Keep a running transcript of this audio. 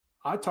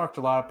I talk to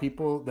a lot of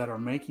people that are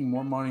making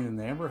more money than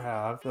they ever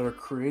have, that are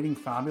creating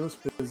fabulous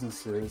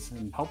businesses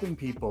and helping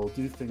people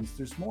do things.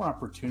 There's more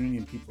opportunity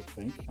than people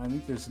think. I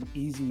think there's an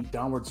easy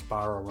downward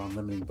spiral around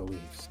limiting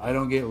beliefs. I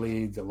don't get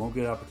leads. I won't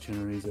get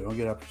opportunities. I don't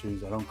get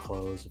opportunities. I don't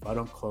close. If I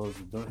don't close,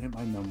 I don't hit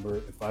my number.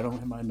 If I don't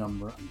hit my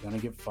number, I'm going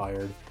to get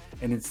fired.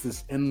 And it's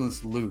this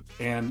endless loop.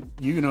 And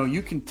you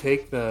can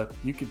take the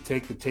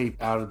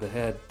tape out of the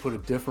head, put a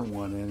different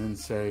one in and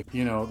say,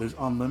 there's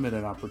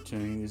unlimited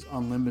opportunity, there's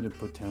unlimited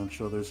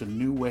potential, there's a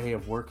new way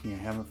of working I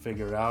haven't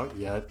figured out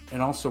yet. And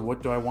also,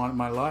 what do I want in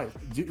my life?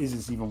 Is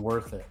this even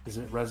worth it? Does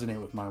it resonate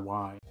with my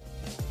why?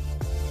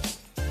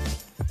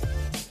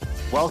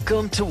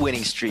 Welcome to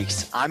Winning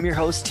Streaks. I'm your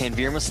host,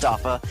 Tanvir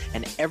Mustafa,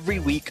 and every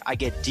week I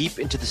get deep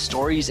into the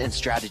stories and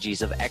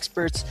strategies of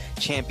experts,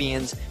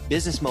 champions,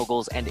 business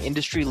moguls, and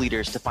industry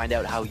leaders to find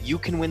out how you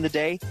can win the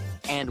day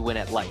and win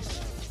at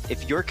life.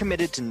 If you're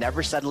committed to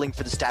never settling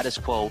for the status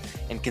quo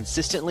and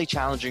consistently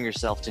challenging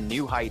yourself to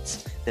new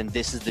heights, then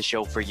this is the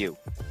show for you.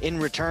 In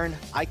return,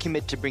 I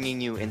commit to bringing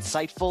you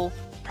insightful,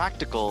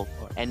 practical,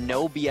 and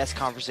no BS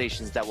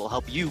conversations that will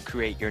help you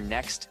create your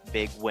next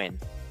big win.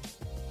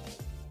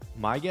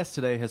 My guest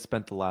today has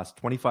spent the last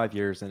 25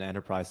 years in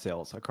enterprise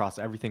sales across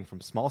everything from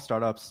small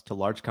startups to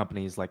large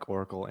companies like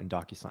Oracle and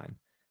DocuSign.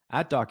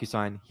 At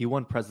DocuSign, he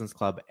won President's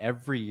Club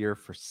every year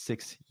for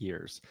 6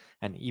 years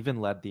and even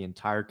led the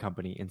entire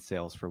company in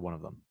sales for one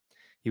of them.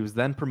 He was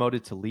then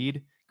promoted to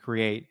lead,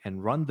 create,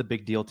 and run the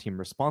big deal team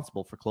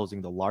responsible for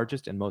closing the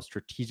largest and most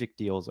strategic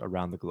deals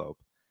around the globe.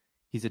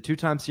 He's a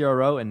 2-time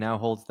CRO and now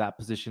holds that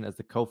position as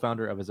the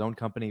co-founder of his own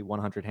company,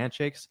 100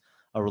 Handshakes,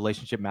 a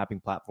relationship mapping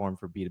platform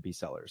for B2B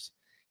sellers.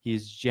 He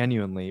is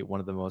genuinely one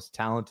of the most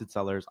talented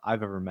sellers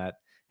I've ever met,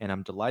 and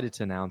I'm delighted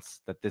to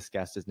announce that this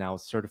guest is now a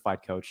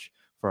certified coach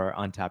for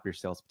our Untap Your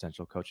Sales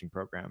Potential coaching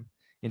program.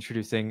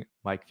 Introducing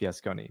Mike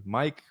Fiascone.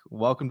 Mike,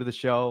 welcome to the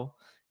show,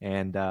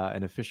 and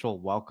an official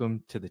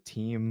welcome to the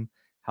team.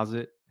 How's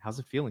it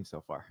feeling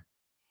so far?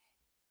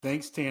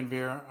 Thanks,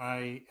 Tanvir.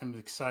 I am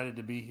excited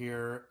to be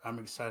here. I'm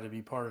excited to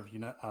be part of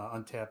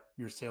Untap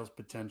Your Sales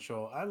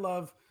Potential. I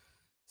love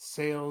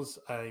sales.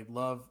 I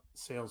love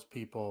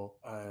salespeople.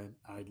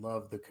 I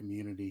love the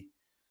community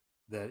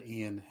that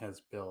Ian has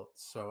built.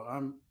 So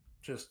I'm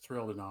just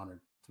thrilled and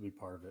honored to be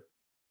part of it.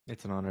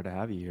 It's an honor to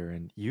have you here,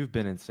 and you've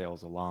been in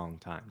sales a long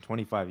time.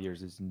 25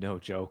 years is no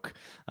joke.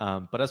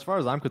 But as far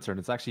as I'm concerned,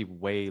 it's actually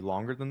way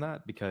longer than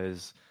that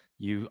because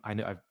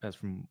as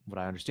from what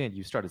I understand,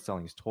 you started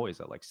selling toys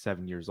at like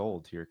 7 years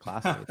old to your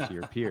classmates, to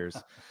your peers.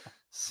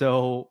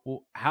 So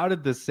how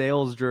did the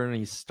sales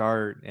journey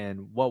start,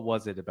 and what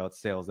was it about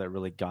sales that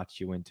really got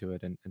you into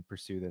it and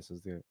pursue this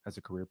as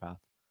a career path?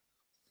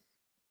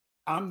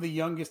 I'm the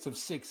youngest of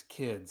 6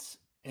 kids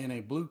in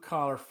a blue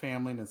collar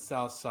family in the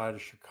south side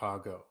of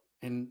Chicago.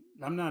 And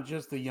I'm not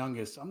just the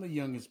youngest, I'm the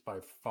youngest by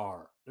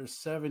far. There's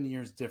 7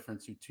 years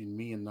difference between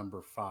me and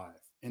number 5.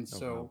 And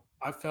so wow.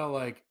 I felt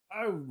like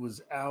I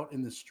was out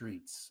in the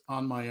streets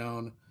on my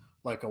own,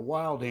 like a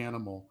wild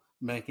animal,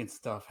 making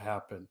stuff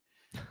happen.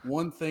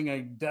 One thing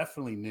I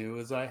definitely knew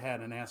is I had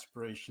an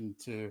aspiration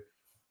to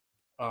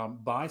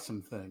buy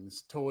some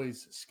things,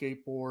 toys,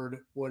 skateboard,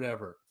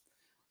 whatever.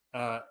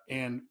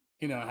 And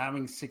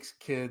having 6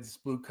 kids,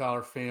 blue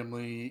collar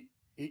family,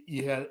 we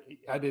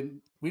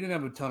didn't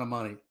have a ton of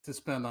money to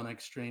spend on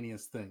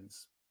extraneous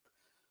things.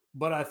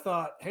 But I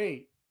thought,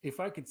 hey, if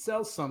I could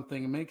sell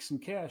something and make some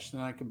cash,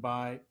 then I could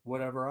buy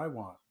whatever I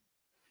want.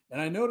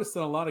 And I noticed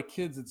that a lot of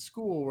kids at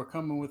school were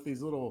coming with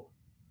these little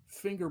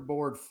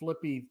fingerboard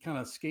flippy kind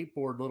of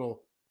skateboard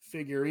little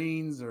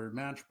figurines or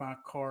matchbox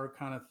car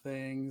kind of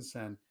things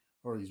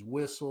or these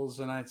whistles.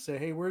 And I'd say,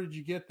 hey, where did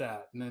you get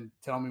that? And then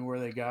tell me where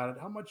they got it.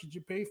 How much did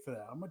you pay for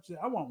that?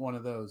 I want one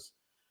of those.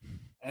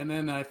 And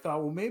then I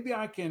thought, well, maybe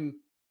I can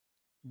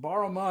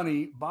borrow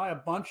money, buy a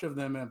bunch of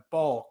them in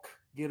bulk,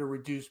 get a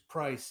reduced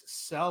price,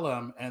 sell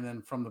them, and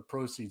then from the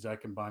proceeds, I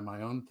can buy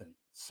my own thing.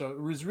 So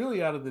it was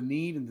really out of the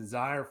need and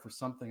desire for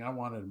something I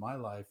wanted in my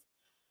life.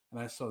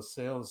 And I saw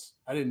sales.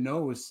 I didn't know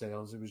it was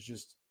sales. It was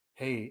just,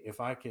 hey, if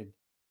I could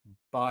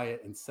buy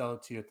it and sell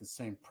it to you at the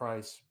same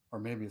price or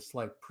maybe a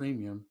slight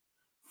premium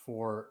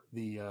for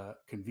the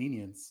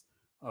convenience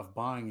of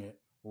buying it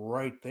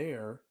right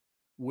there,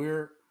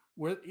 we're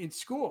in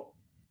school.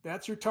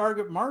 That's your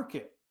target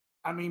market.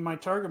 I mean, my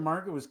target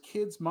market was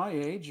kids my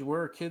age.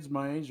 Where are kids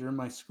my age are in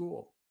my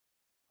school?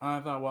 And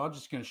I thought, well, I'm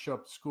just going to show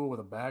up to school with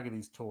a bag of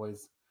these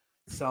toys,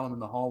 sell them in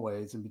the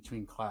hallways in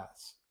between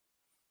class.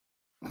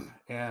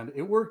 And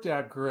it worked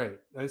out great.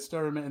 I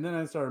started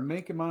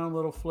making my own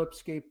little flip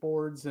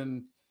skateboards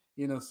and,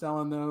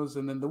 selling those.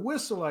 And then the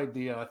whistle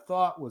idea I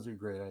thought was a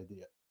great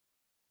idea.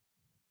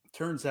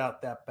 Turns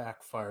out that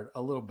backfired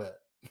a little bit.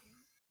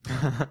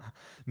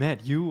 Man,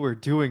 you were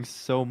doing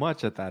so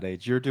much at that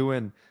age.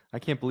 I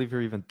can't believe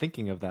you're even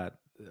thinking of that,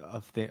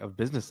 of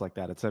business like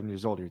that at 7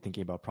 years old. You're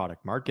thinking about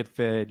product market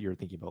fit. You're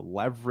thinking about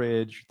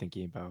leverage. You're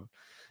thinking about,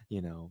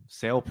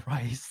 sale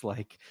price,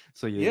 like,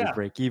 so you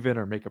break even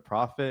or make a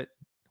profit.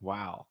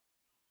 Wow.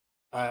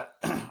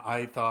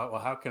 I thought,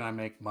 well, how can I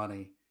make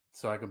money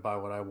so I can buy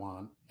what I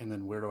want. And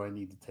then where do I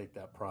need to take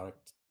that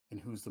product and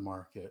who's the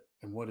market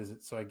and what is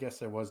it? So I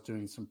guess I was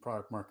doing some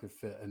product market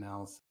fit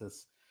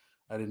analysis.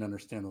 I didn't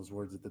understand those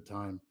words at the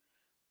time.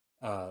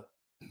 Uh,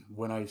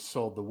 when I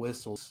sold the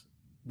whistles,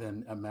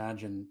 then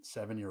imagine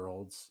 7-year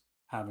olds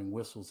having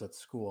whistles at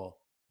school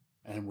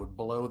and would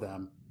blow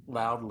them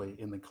loudly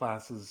in the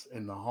classes,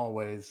 in the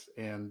hallways.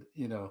 And,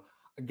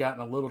 I got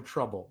in a little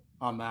trouble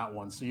on that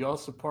one. So you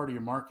also, part of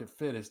your market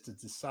fit is to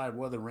decide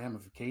what are the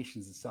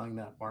ramifications of selling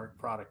that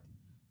product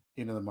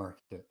into the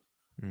market.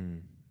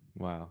 Mm,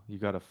 wow, you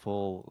got a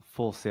full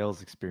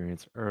sales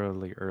experience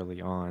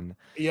early on,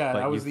 Yeah, I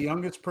but was you've the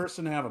youngest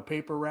person to have a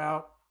paper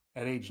route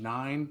at age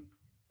 9,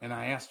 and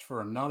I asked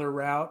for another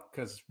route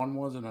because one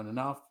wasn't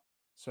enough,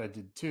 so I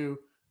did two.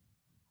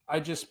 I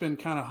just been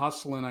kind of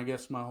hustling, I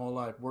guess, my whole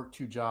life. Worked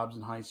 2 jobs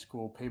in high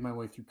school, paid my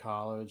way through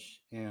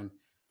college, and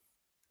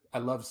I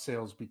love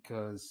sales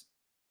because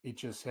it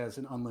just has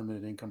an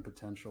unlimited income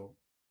potential.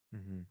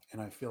 Mhm.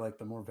 And I feel like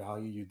the more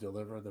value you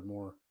deliver, the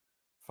more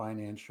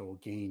financial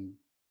gain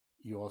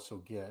you also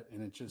get,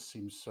 and it just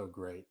seems so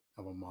great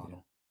of a Yeah.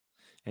 model.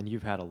 And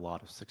you've had a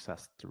lot of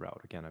success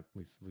throughout. Again,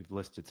 we've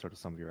listed sort of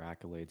some of your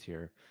accolades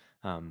here,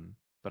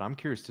 but I'm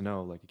curious to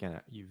know, like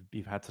again,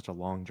 you've had such a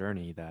long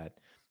journey that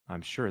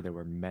I'm sure there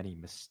were many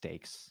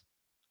mistakes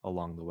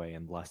along the way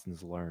and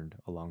lessons learned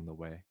along the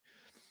way.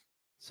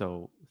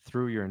 So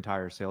through your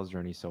entire sales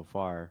journey so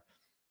far,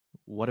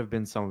 what have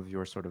been some of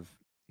your sort of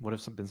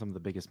been some of the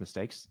biggest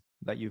mistakes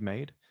that you've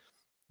made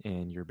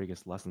and your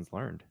biggest lessons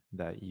learned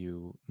that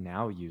you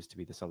now use to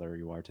be the seller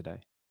you are today?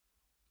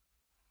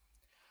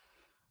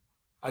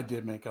 I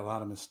did make a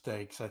lot of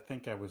mistakes. I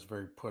think I was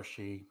very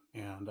pushy,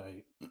 and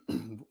I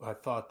I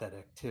thought that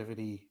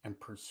activity and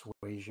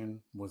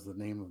persuasion was the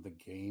name of the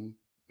game,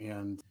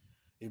 and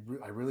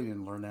I really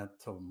didn't learn that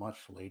till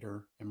much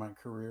later in my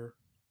career.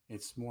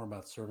 It's more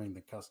about serving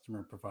the customer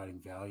and providing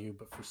value,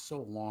 but for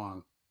so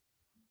long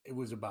it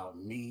was about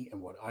me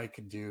and what I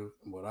could do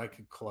and what I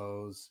could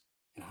close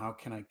and how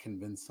can I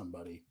convince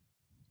somebody.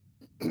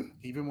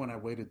 Even when I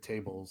waited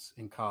tables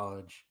in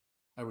college,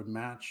 I would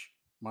match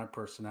my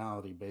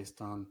personality based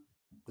on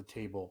the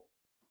table,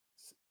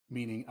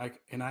 meaning I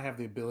have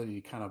the ability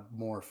to kind of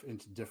morph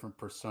into different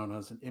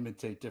personas and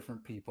imitate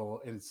different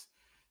people, and it's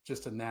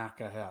just a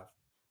knack I have.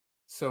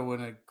 So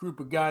when a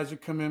group of guys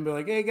would come in, be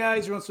like, "Hey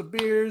guys, you want some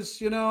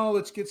beers?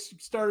 Let's get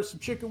started some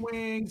chicken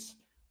wings."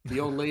 The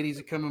old ladies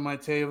would come to my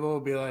table,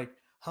 and be like,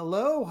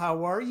 "Hello,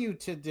 how are you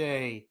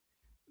today?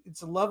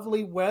 It's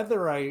lovely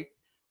weather.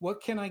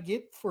 What can I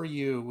get for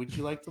you? Would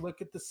you like to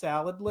look at the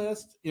salad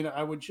list?"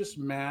 I would just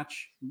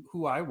match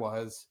who I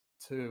was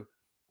to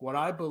what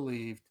I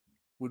believed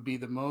would be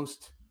the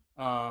most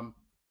um,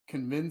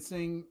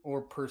 convincing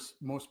or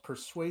most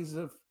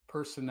persuasive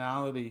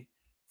personality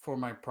for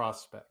my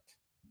prospect.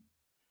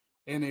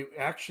 And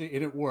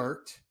it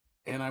worked,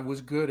 and I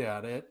was good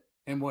at it.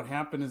 And what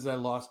happened is I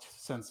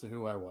lost sense of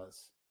who I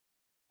was.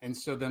 And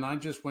so then I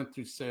just went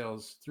through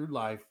sales, through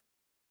life,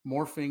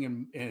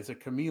 morphing as a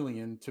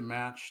chameleon to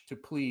match, to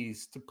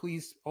please,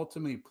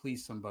 ultimately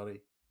please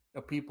somebody,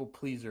 a people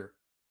pleaser.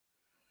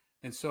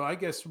 And so I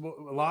guess a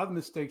lot of the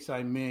mistakes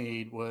I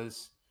made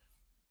was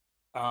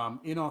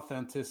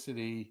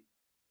inauthenticity,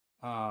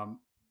 um,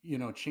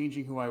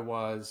 changing who I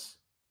was.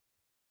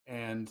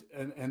 And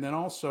then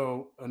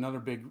also another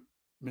big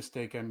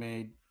mistake I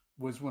made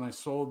was when I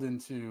sold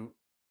into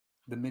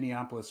the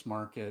Minneapolis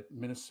market.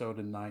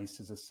 Minnesota nice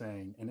is a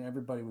saying, and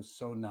everybody was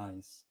so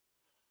nice,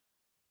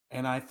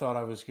 and I thought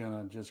I was going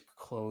to just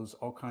close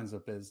all kinds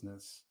of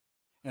business.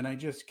 And I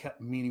just kept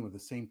meeting with the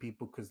same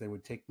people because they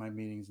would take my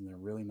meetings and they're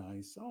really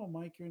nice. "Oh,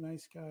 Mike, you're a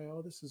nice guy.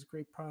 Oh, this is a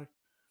great product."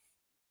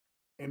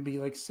 And be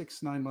like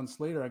 6, 9 months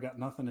later, I got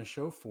nothing to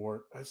show for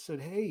it. I said,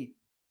 "Hey,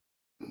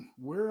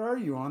 where are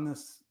you on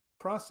this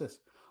process?"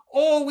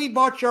 "Oh, we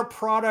bought your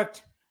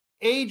product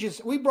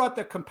ages. We brought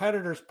the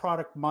competitor's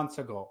product months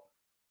ago."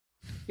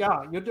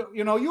 "Yeah,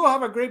 you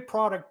have a great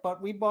product,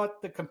 but we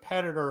bought the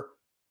competitor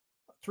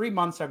 3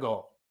 months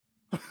ago."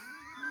 I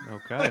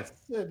Okay.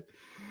 said,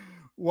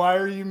 "Why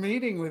are you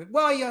meeting with?"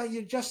 "Well, yeah,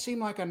 you just seem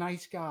like a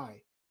nice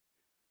guy."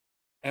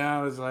 And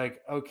I was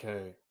like,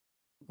 okay,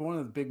 one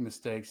of the big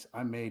mistakes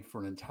I made for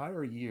an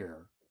entire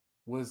year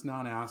was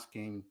not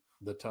asking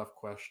the tough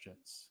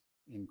questions,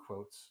 in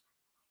quotes,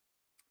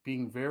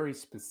 being very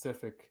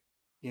specific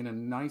in a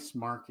nice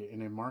market,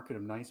 in a market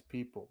of nice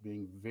people,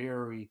 being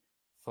very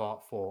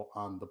thoughtful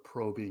on the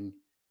probing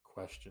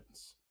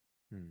questions.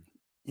 Hmm.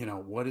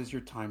 What is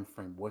your time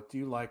frame? What do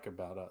you like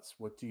about us?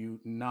 What do you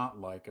not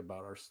like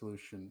about our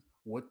solution?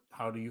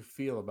 How do you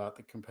feel about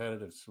the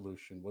competitive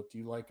solution? What do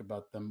you like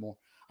about them more?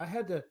 I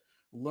had to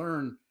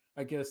learn,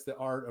 I guess, the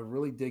art of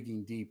really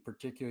digging deep,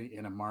 particularly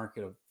in a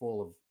market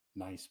full of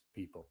nice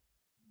people.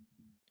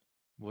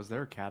 Was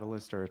there a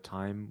catalyst or a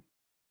time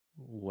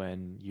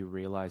when you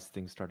realized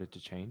things started to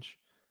change?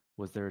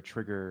 Was there a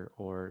trigger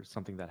or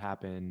something that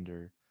happened,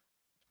 or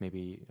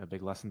maybe a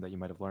big lesson that you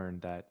might have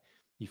learned that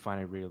you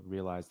finally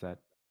realized that,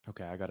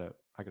 okay, I gotta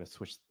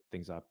switch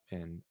things up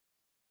and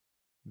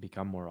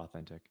become more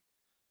authentic?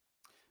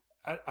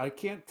 I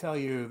can't tell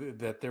you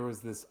that there was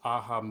this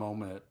aha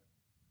moment,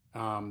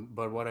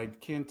 but what I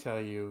can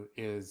tell you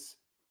is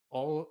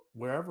all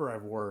wherever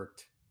I've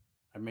worked,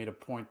 I made a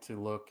point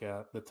to look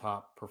at the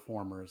top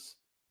performers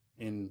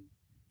in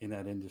in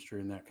that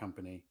industry in that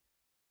company,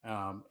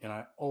 and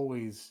I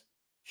always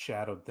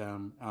shadowed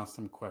them, asked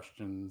them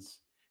questions,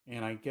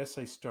 and I guess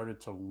I started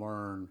to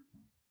learn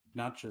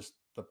not just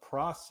the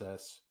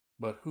process,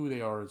 but who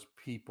they are as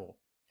people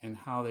and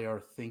how they are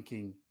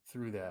thinking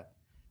through that.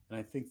 And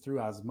I think through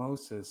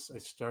osmosis, I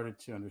started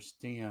to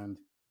understand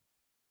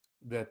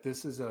that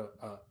this is a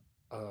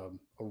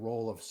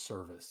role of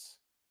service.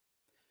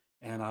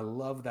 And I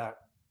love that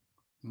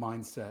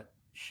mindset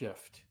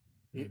shift.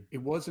 Mm,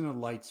 It wasn't a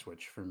light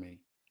switch for me,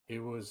 it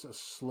was a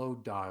slow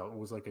dial. It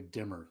was like a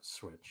dimmer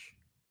switch.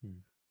 mm,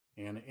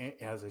 And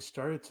as I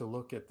started to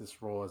look at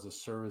this role as a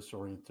service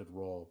oriented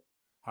role,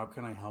 how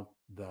can I help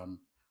them?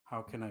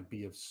 How can I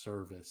be of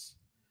service?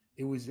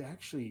 It was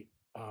actually,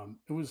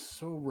 it was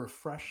so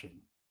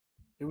refreshing.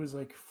 It was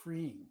like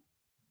freeing.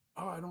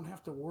 Oh, I don't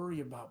have to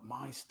worry about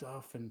my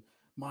stuff and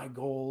my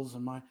goals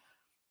and my,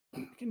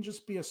 I can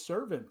just be a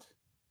servant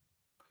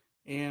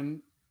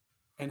and,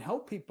 and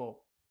help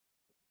people.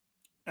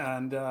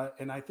 And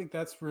I think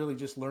that's really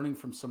just learning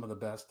from some of the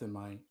best in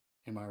my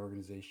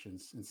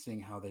organizations and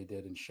seeing how they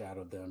did and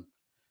shadowed them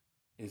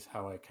is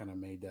how I kind of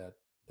made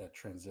that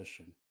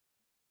transition.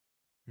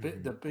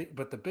 But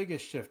mhm. the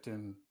biggest shift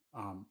in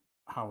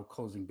how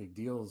closing big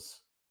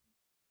deals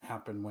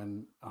happened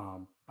when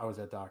I was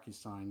at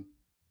DocuSign,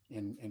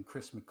 and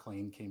Chris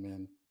McLean came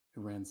in,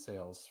 who ran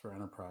sales for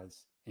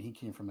enterprise, and he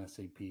came from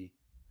SAP,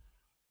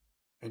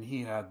 and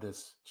he had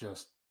this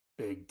just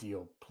big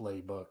deal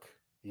playbook.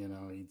 You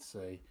know, he'd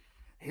say,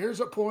 "Here's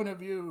a point of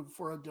view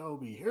for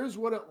Adobe. Here's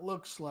what it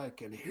looks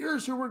like, and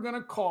here's who we're going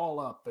to call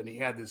up." And he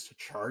had this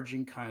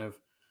charging kind of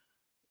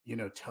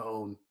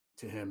tone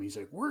to him. He's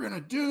like, "We're gonna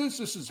do this.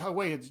 This is how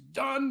way it's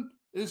done.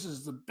 This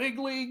is the big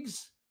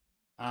leagues."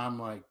 I'm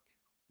like,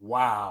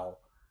 wow.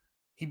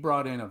 He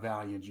brought in a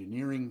value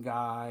engineering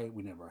guy.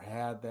 We never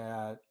had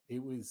that.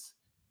 It was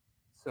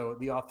so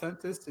the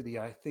authenticity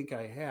I think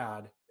I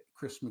had.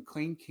 Chris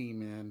McLean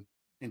came in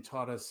and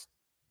taught us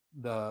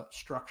the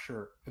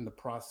structure and the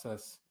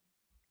process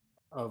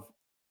of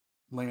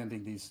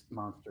landing these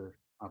monster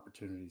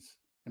opportunities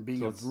and being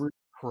So a let's, real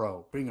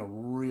pro, being a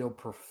real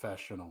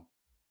professional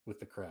with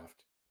the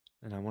craft.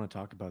 and I want to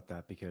talk about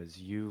that because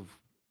you've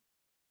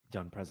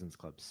done President's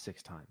Club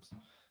 6 times,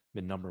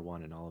 been number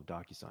one in all of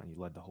DocuSign. You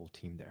led the whole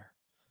team there.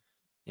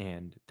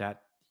 And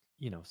that,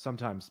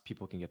 sometimes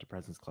people can get to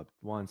President's Club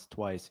once,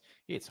 twice.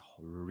 It's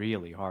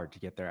really hard to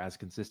get there as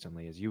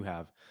consistently as you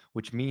have,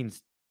 which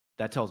means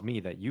that tells me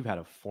that you've had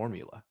a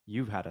formula.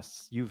 You've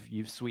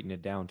sweetened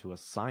it down to a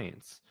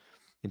science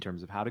in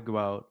terms of how to go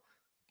out,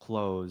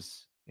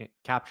 close,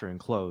 capture and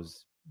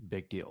close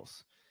big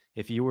deals.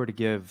 If you were to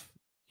give,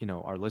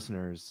 our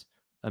listeners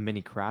a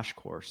mini crash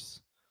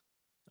course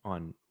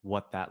on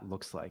what that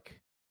looks like,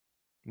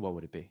 what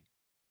would it be?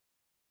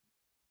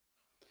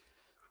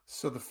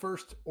 So the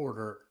first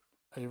order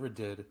I ever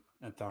did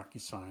at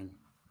DocuSign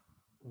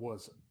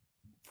was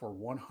for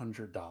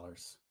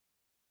 $100.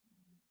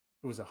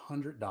 It was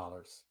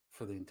 $100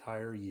 for the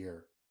entire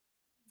year.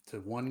 To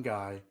one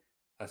guy,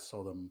 I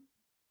sold him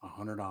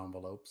 100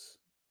 envelopes,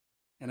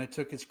 and I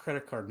took his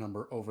credit card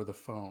number over the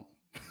phone.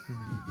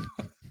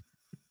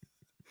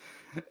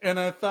 And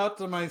I thought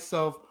to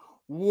myself,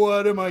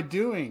 what am I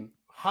doing?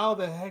 How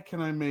the heck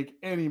can I make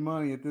any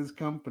money at this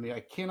company? I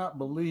cannot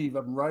believe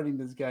I'm writing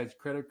this guy's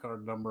credit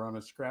card number on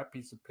a scrap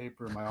piece of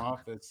paper in my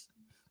office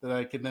that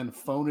I can then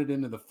phone it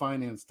into the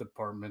finance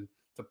department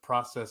to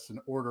process an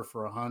order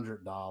for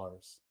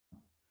 $100.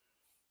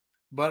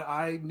 But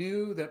I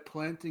knew that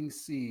planting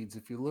seeds,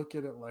 if you look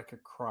at it like a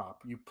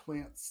crop, you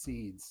plant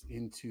seeds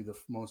into the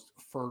most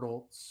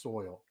fertile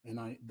soil. And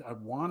I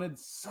wanted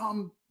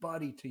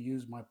somebody to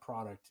use my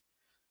product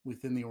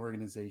within the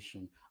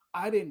organization.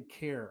 I didn't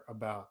care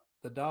about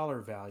the dollar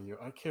value,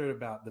 I cared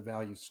about the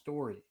value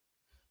story.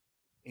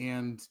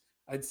 And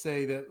I'd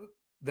say that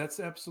that's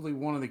absolutely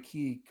one of the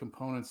key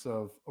components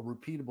of a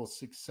repeatable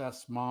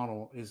success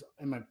model is,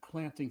 am I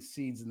planting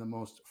seeds in the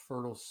most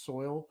fertile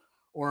soil,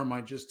 or am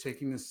I just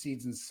taking the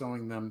seeds and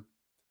sowing them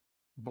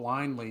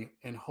blindly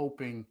and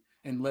hoping,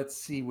 and let's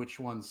see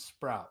which one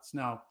sprouts?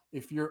 Now,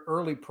 if you're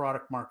early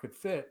product market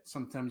fit,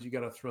 sometimes you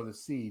got to throw the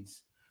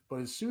seeds.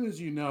 But as soon as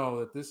you know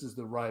that this is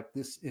the right,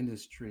 this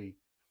industry,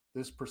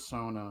 this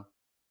persona,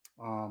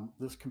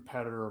 this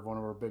competitor of one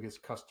of our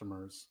biggest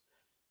customers,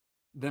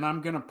 then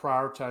I'm going to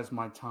prioritize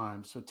my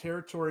time. So,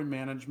 territory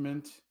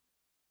management,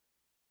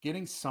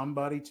 getting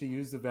somebody to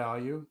use the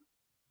value,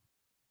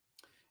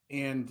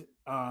 and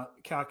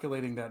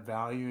calculating that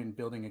value and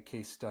building a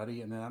case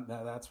study. And then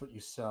that's what you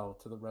sell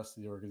to the rest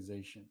of the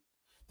organization.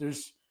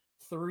 There's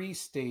 3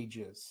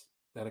 stages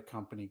that a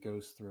company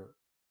goes through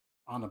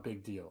on a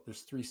big deal.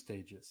 There's 3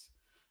 stages.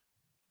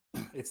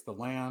 It's the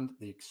land,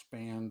 the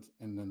expand,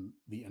 and then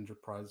the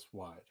enterprise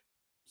wide.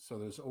 So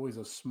there's always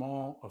a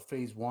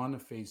phase one, a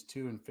phase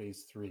two, and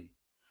phase three.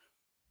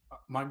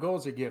 My goal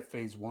is to get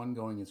phase one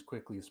going as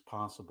quickly as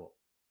possible.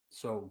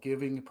 So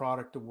giving a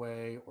product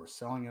away or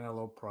selling it at a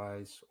low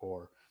price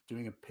or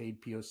doing a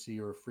paid POC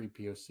or a free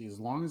POC, as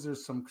long as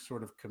there's some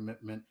sort of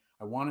commitment,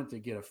 I wanted to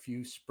get a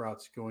few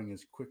sprouts going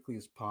as quickly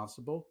as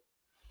possible.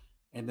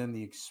 And then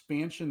the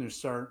expansion, there's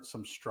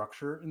some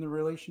structure in the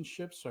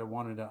relationship. So I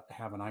wanted to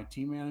have an IT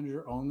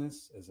manager own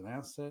this as an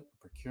asset, a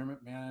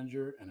procurement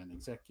manager, and an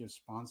executive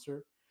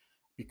sponsor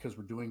because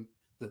we're doing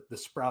the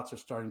sprouts are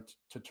starting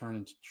to turn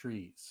into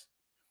trees.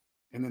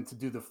 And then to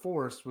do the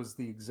forest was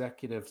the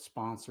executive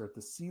sponsor at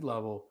the C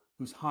level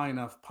who's high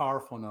enough,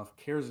 powerful enough,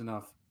 cares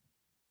enough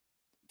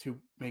to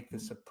make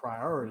this a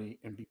priority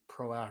and be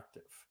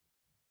proactive.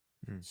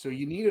 Mm. So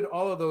you needed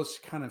all of those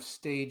kind of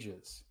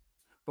stages.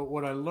 But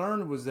what I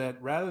learned was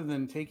that rather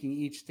than taking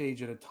each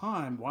stage at a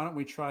time, why don't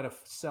we try to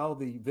sell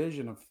the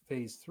vision of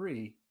phase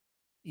three,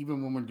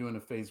 even when we're doing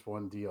a phase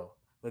one deal?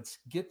 Let's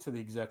get to the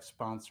exec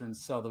sponsor and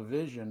sell the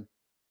vision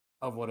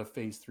of what a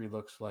phase three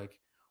looks like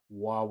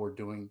while we're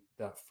doing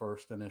that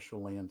first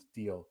initial land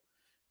deal.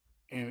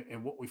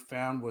 And what we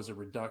found was a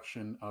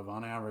reduction of,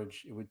 on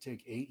average, it would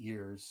take 8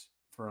 years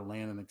for a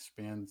land and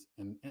expand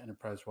and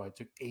enterprise wide. It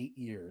took 8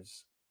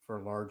 years for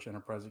a large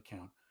enterprise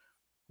account.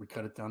 We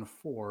cut it down to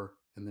 4,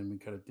 and then we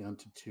cut it down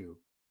to 2.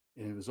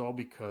 And it was all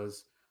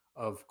because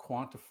of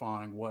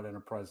quantifying what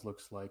enterprise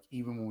looks like,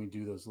 even when we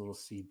do those little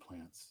seed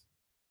plants.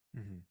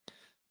 Mm-hmm.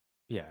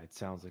 Yeah, it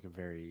sounds like a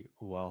very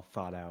well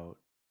thought out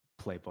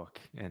playbook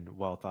and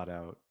well thought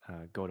out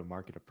go to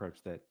market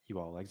approach that you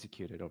all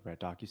executed over at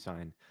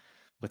DocuSign.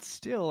 But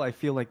still, I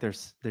feel like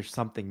there's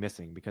something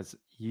missing because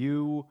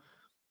you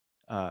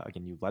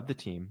again, you led the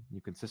team.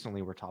 You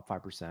consistently were top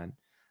 5%,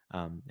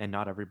 and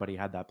not everybody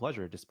had that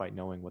pleasure, despite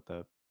knowing what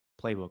the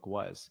playbook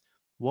was.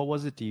 What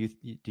was it? Do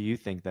you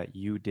think that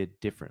you did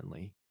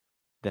differently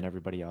than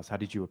everybody else? How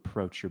did you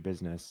approach your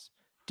business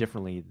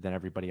differently than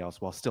everybody else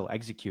while still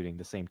executing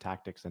the same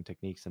tactics and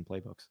techniques and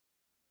playbooks?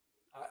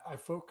 I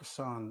focus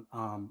on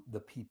the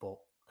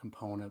people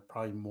component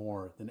probably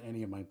more than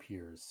any of my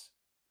peers.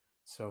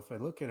 So if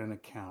I look at an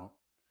account,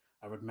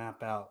 I would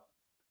map out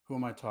who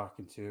am I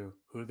talking to,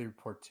 who do they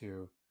report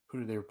to, who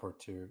do they report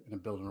to, and I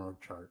build an org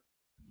chart.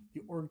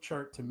 The org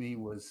chart to me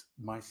was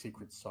my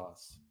secret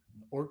sauce.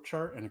 The org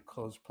chart and a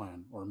close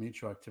plan or a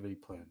mutual activity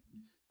plan.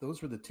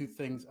 Those were the two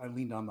things I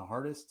leaned on the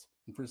hardest.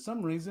 And for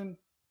some reason,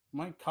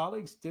 my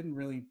colleagues didn't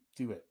really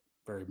do it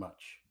very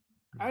much.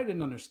 I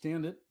didn't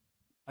understand it.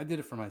 I did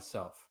it for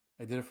myself.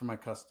 I did it for my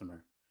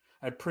customer.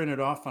 I'd print it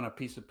off on a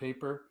piece of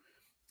paper.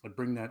 I'd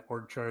bring that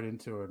org chart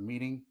into a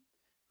meeting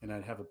and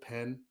I'd have a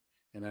pen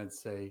and I'd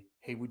say,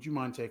 hey, would you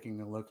mind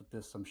taking a look at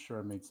this? I'm sure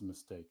I made some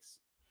mistakes.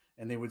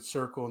 And they would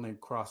circle and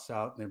they'd cross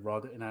out and they'd draw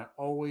it. And I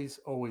always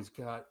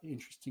got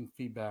interesting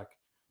feedback,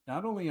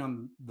 not only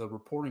on the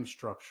reporting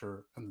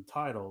structure and the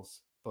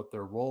titles, but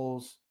their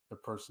roles, their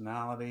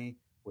personality,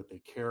 what they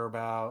care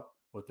about,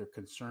 what they're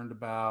concerned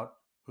about,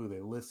 who they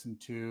listen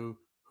to,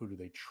 who do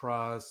they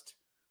trust,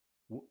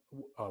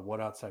 what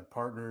outside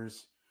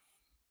partners.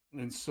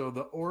 And so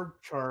the org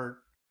chart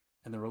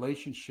and the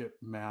relationship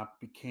map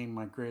became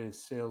my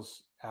greatest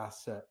sales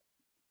asset.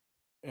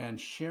 And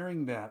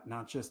sharing that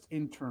not just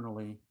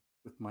internally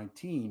with my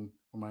team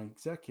or my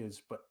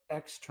executives, but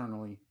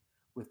externally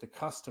with the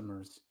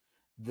customers,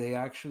 they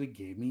actually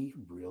gave me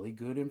really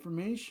good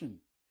information.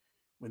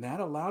 When that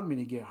allowed me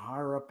to get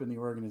higher up in the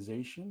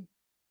organization,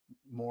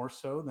 more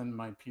so than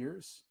my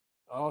peers,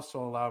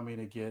 also allowed me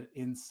to get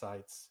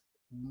insights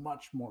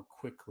much more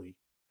quickly.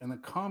 And the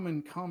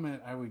common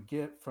comment I would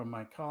get from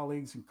my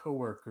colleagues and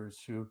coworkers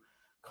who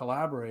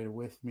collaborated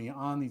with me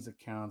on these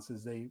accounts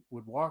is they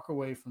would walk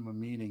away from a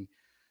meeting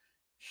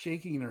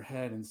shaking their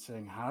head and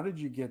saying, how did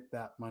you get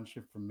that much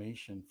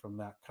information from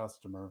that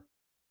customer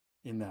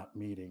in that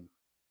meeting?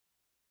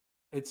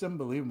 It's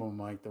unbelievable,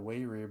 Mike, the way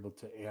you were able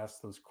to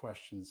ask those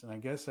questions. And I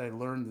guess I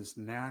learned this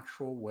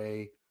natural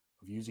way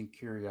of using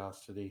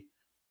curiosity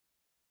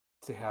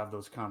to have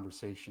those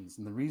conversations.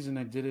 And the reason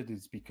I did it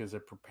is because I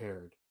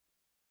prepared.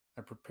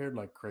 I prepared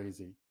like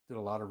crazy, did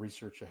a lot of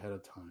research ahead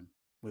of time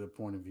with a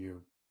point of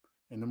view.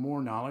 And the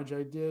more knowledge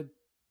I did,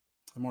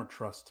 the more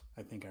trust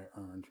I think I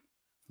earned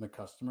from the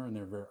customer, and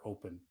they're very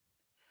open.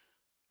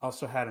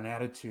 Also had an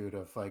attitude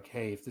of like,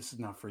 hey, if this is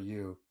not for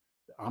you,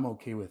 I'm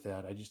okay with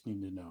that. I just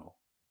need to know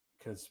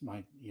because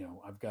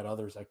I've got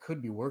others I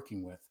could be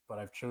working with, but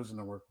I've chosen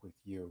to work with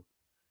you.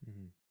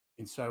 Mm-hmm.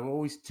 And so I would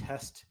always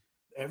test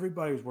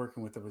everybody I was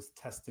working with. I was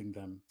testing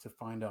them to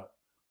find out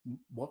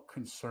what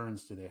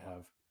concerns do they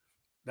have.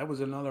 That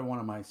was another one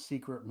of my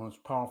secret,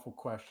 most powerful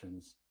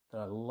questions that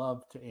I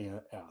love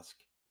to ask.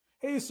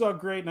 Hey, it's all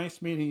great.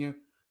 Nice meeting you.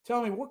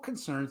 Tell me, what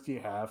concerns do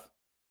you have?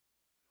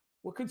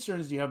 What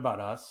concerns do you have about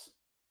us?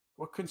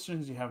 What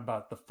concerns do you have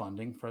about the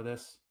funding for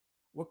this?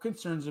 What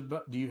concerns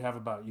do you have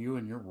about you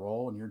and your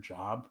role and your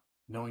job,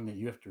 knowing that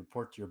you have to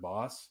report to your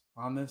boss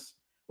on this?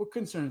 What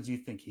concerns do you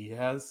think he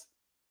has?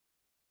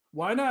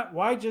 Why not?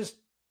 Why just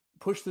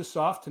push this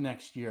off to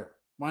next year?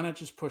 Why not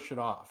just push it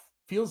off?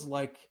 Feels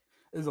like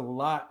there's a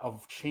lot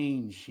of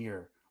change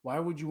here. Why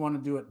would you want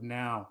to do it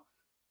now?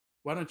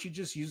 Why don't you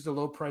just use the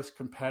low price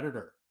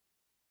competitor?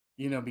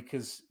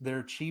 Because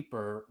they're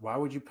cheaper. Why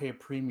would you pay a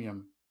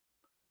premium?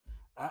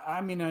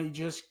 I mean, I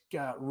just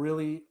got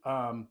really,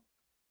 I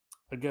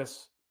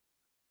guess,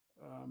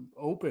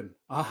 open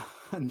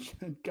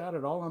and got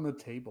it all on the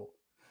table.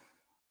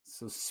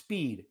 So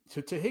speed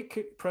to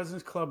hit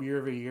President's Club year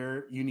over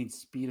year, you need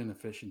speed and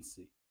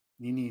efficiency.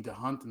 You need to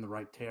hunt in the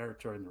right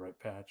territory in the right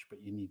patch,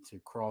 but you need to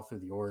crawl through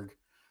the org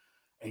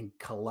and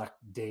collect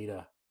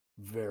data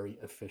very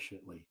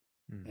efficiently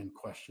Mm. and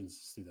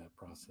questions through that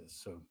process.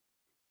 So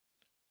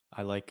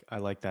I like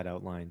that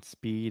outline.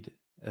 Speed,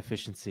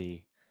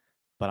 efficiency.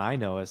 But I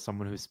know, as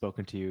someone who's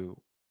spoken to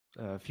you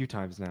a few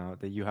times now,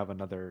 that you have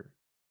another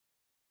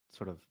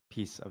sort of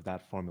piece of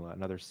that formula,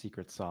 another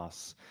secret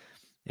sauce.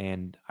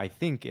 And I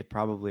think it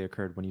probably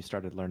occurred when you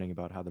started learning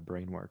about how the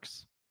brain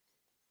works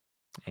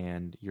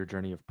and your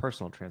journey of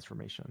personal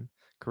transformation.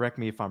 Correct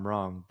me if I'm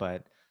wrong,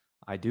 but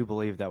I do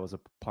believe that was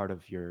a part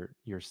of your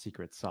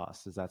secret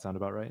sauce. Does that sound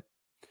about right?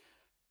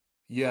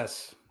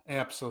 yes,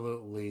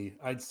 absolutely.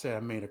 I'd say I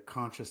made a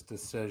conscious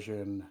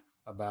decision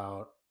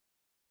about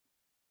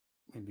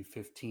maybe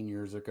 15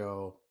 years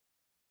ago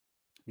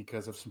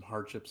because of some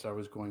hardships I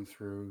was going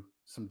through,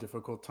 some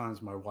difficult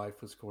times my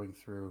wife was going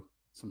through,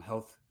 some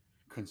health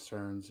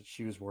concerns that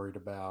she was worried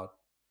about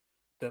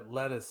that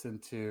led us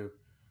into,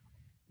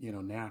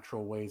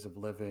 natural ways of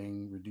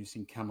living,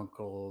 reducing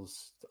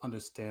chemicals,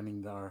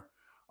 understanding that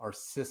our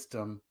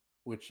system,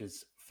 which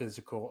is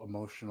physical,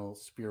 emotional,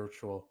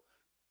 spiritual,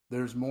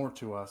 there's more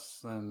to us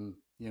than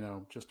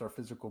just our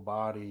physical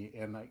body.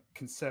 And I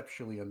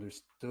conceptually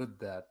understood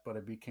that, but I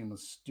became a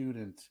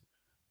student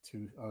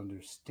to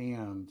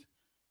understand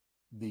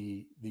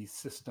the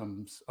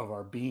systems of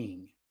our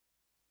being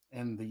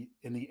and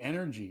the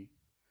energy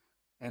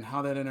and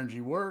how that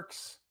energy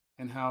works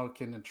and how it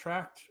can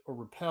attract or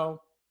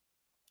repel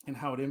and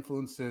how it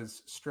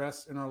influences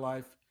stress in our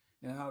life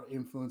and how it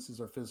influences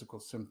our physical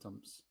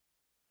symptoms.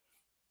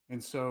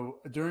 And so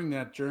during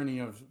that journey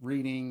of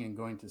reading and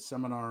going to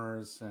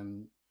seminars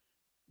and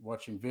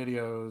watching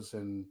videos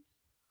and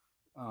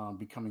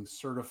becoming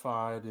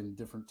certified in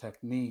different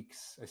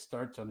techniques, I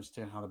started to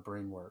understand how the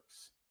brain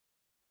works.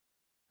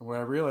 And what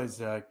I realized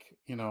that,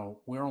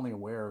 we're only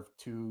aware of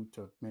 2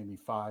 to maybe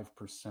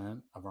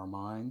 5% of our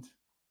mind.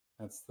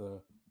 That's the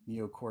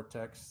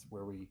neocortex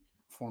where we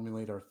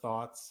formulate our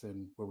thoughts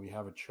and where we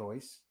have a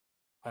choice.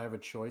 I have a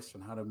choice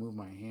on how to move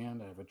my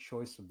hand. I have a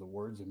choice of the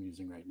words I'm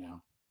using right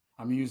now.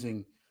 I'm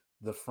using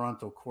the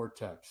frontal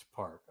cortex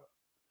part.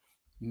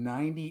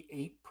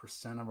 98%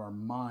 of our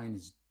mind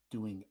is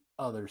doing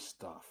other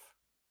stuff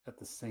at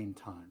the same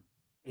time.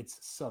 It's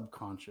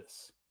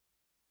subconscious.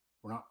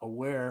 We're not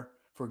aware.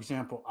 For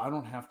example, I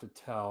don't have to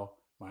tell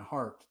my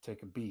heart to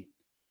take a beat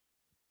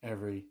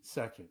every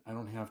second. I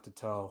don't have to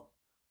tell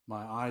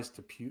my eyes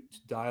to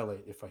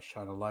dilate if I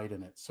shine a light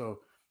in it. So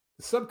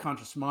the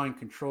subconscious mind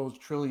controls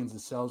trillions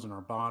of cells in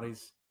our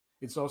bodies.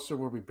 It's also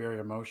where we bury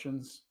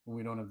emotions when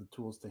we don't have the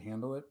tools to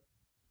handle it.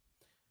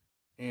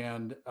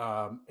 And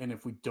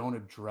if we don't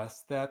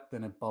address that,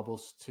 then it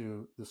bubbles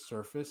to the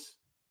surface.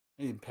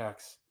 It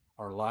impacts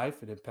our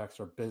life. It impacts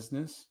our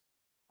business.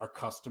 Our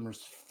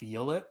customers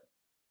feel it.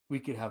 We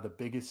could have the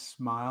biggest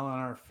smile on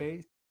our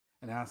face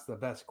and ask the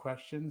best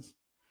questions,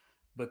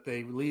 but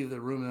they leave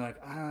the room and they're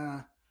like,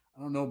 I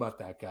don't know about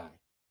that guy.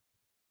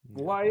 Well,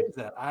 Yeah. why is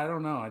that? I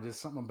don't know. I just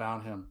something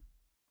about him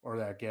or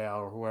that gal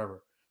or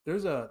whoever.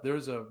 There's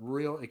a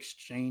real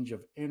exchange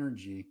of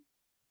energy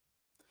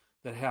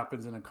that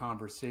happens in a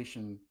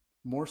conversation,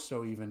 more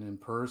so even in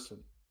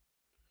person.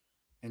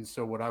 And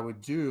so what I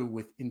would do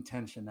with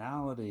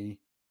intentionality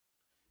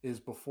is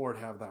before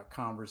I'd have that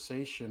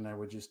conversation, I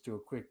would just do a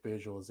quick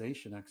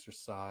visualization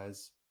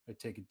exercise. I'd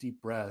take a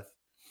deep breath,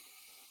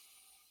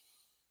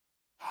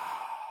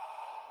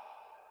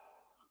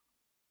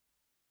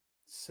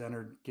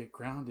 centered, get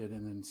grounded,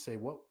 and then say,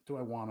 what do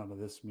I want out of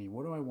this meeting?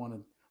 What do I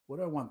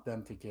want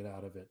them to get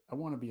out of it? I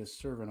want to be a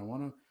servant. I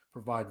want to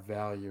provide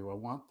value. I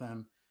want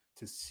them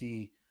to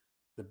see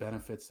the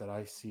benefits that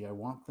I see. I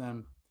want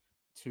them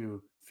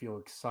to feel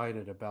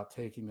excited about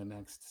taking the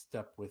next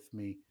step with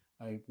me.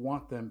 I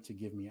want them to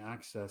give me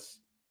access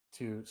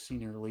to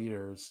senior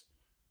leaders.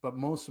 But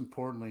most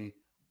importantly,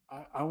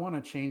 I want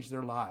to change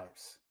their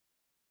lives.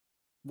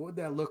 What would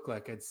that look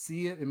like? I'd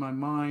see it in my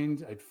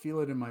mind, I'd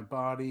feel it in my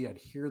body, I'd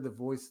hear the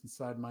voice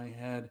inside my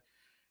head,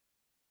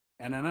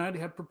 and then I'd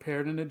have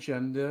prepared an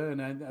agenda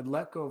and I'd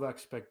let go of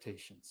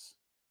expectations.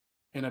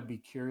 And I'd be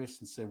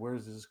curious and say, where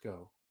does this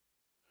go?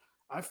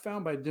 I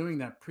found by doing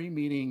that pre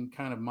meeting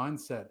kind of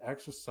mindset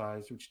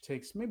exercise, which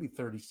takes maybe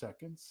 30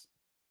 seconds,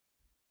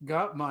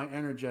 got my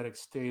energetic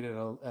state at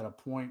a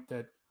point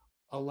that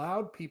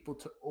allowed people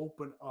to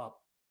open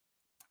up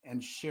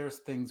and share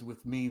things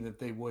with me that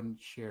they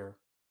wouldn't share.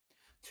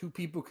 Two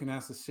people can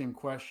ask the same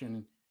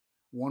question.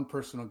 One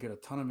person will get a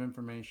ton of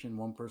information.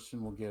 One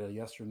person will get a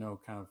yes or no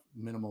kind of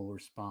minimal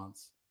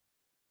response.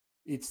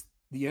 It's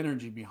the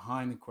energy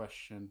behind the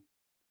question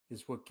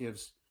is what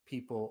gives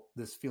people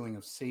this feeling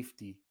of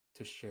safety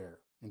to share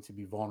and to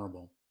be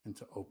vulnerable and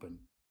to open.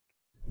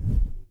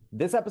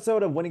 This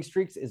episode of Winning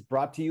Streaks is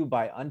brought to you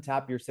by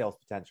Untap Your Sales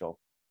Potential.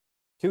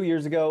 2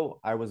 years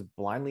ago, I was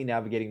blindly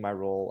navigating my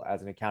role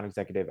as an account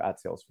executive at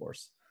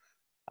Salesforce.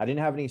 I didn't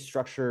have any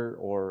structure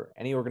or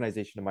any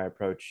organization in my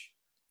approach.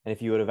 And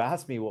if you would have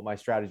asked me what my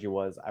strategy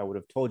was, I would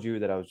have told you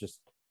that I was just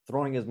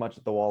throwing as much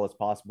at the wall as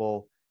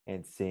possible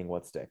and seeing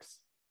what sticks.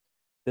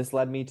 This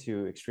led me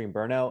to extreme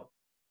burnout,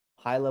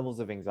 high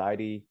levels of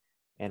anxiety,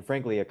 and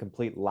frankly, a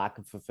complete lack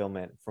of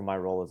fulfillment from my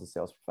role as a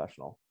sales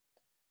professional.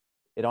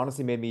 It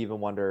honestly made me even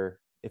wonder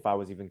if I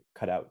was even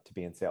cut out to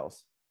be in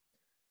sales.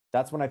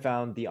 That's when I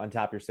found the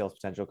Untap Your Sales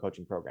Potential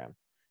coaching program.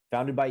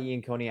 Founded by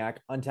Ian Koniak,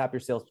 Untap Your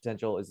Sales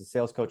Potential is a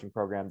sales coaching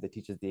program that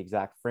teaches the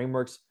exact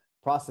frameworks,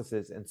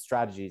 processes, and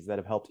strategies that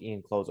have helped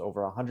Ian close over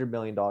 $100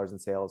 million in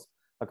sales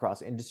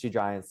across industry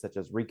giants such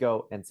as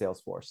Ricoh and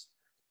Salesforce.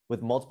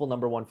 With multiple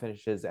number one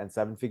finishes and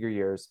seven-figure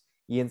years,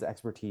 Ian's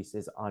expertise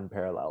is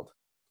unparalleled.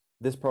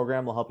 This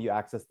program will help you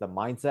access the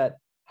mindset,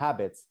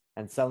 habits,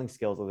 and selling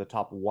skills of the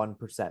top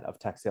 1% of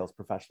tech sales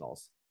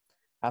professionals.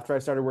 After I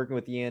started working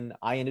with Ian,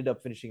 I ended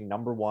up finishing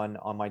number one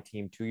on my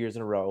team 2 years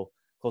in a row,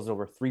 closed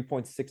over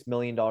 $3.6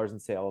 million in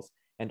sales,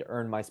 and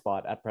earned my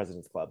spot at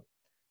President's Club.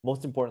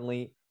 Most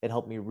importantly, it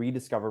helped me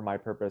rediscover my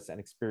purpose and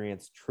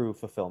experience true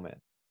fulfillment.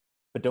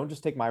 But don't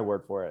just take my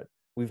word for it.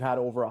 We've had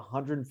over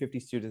 150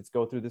 students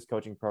go through this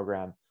coaching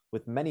program,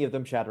 with many of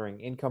them shattering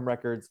income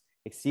records,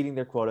 exceeding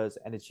their quotas,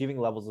 and achieving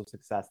levels of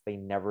success they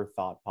never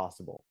thought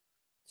possible.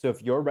 So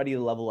if you're ready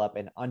to level up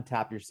and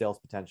untap your sales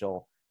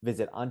potential,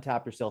 visit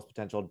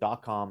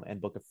untapyoursalespotential.com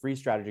and book a free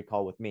strategy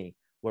call with me,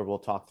 where we'll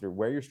talk through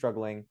where you're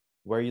struggling,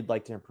 where you'd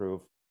like to improve,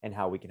 and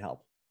how we can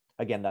help.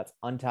 Again, that's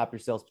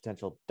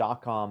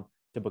untapyoursalespotential.com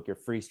to book your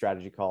free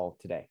strategy call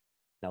today.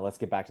 Now let's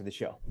get back to the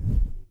show.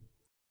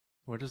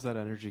 Where does that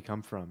energy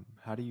come from?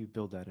 How do you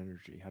build that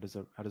energy? How does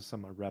a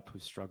rep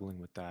who's struggling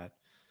with that,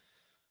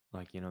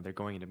 like, they're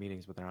going into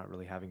meetings, but they're not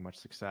really having much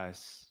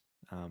success,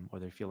 or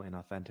they feel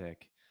inauthentic.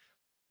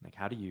 Like,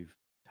 how do you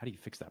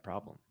fix that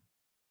problem?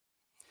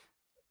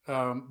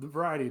 The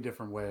variety of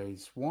different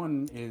ways.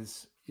 One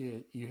is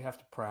you have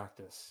to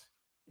practice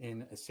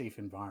in a safe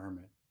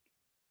environment.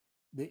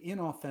 The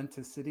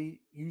inauthenticity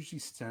usually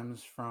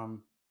stems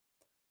from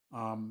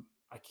and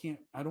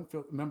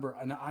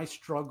I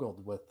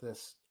struggled with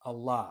this a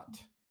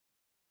lot.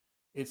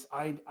 It's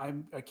I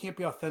can't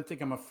be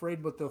authentic. I'm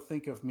afraid what they'll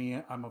think of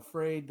me. I'm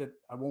afraid that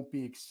I won't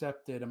be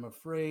accepted. I'm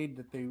afraid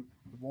that they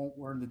won't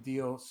learn the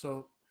deal.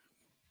 So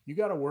you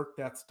got to work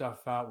that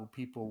stuff out with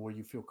people where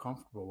you feel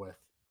comfortable with,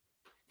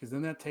 because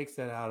then that takes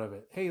that out of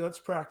it. Hey, let's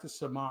practice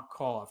a mock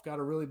call. I've got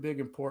a really big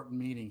important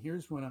meeting.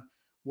 Here's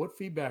what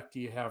feedback do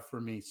you have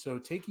for me? So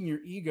taking your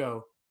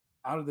ego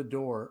out of the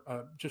door,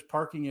 just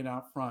parking it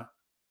out front,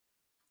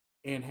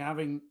 and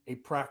having a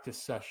practice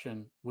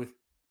session with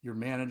your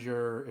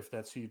manager, if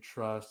that's who you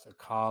trust, a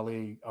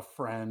colleague, a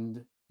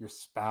friend, your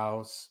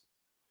spouse.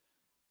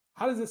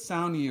 How does it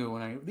sound to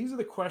you? These are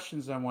the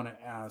questions I want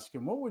to ask.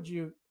 And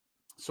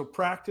so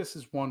practice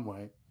is one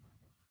way.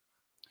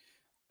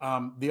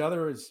 The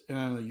other is,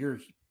 and you're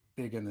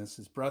big in this,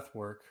 is breath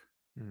work.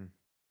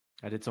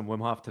 I did some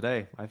Wim Hof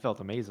today. I felt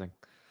amazing.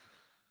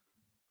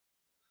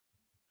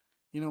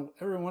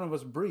 Every one of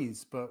us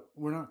breathes, but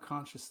we're not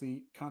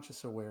consciously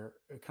aware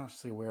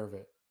of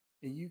it.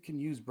 You can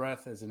use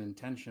breath as an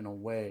intentional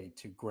way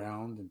to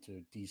ground and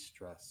to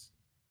de-stress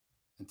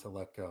and to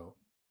let go.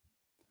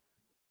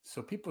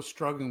 So people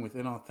struggling with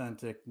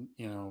inauthentic,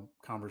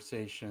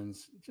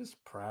 conversations,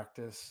 just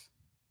practice.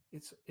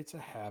 It's a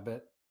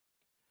habit.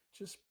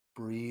 Just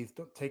breathe.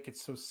 Don't take it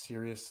so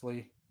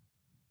seriously.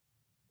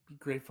 Be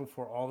grateful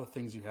for all the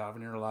things you have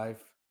in your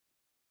life.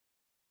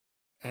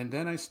 And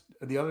then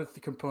the other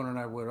component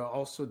I would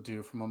also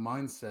do from a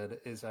mindset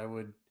is I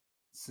would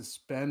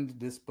suspend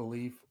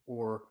disbelief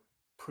or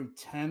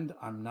pretend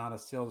I'm not a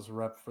sales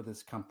rep for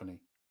this company.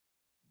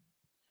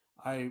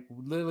 I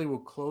literally will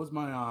close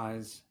my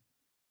eyes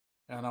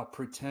and I'll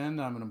pretend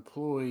I'm an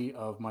employee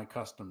of my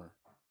customer.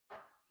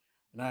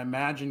 And I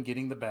imagine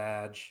getting the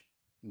badge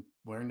and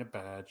wearing the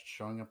badge,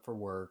 showing up for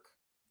work,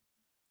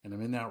 and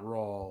I'm in that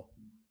role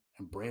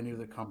and brand new to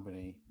the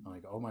company. I'm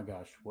like, oh my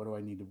gosh, what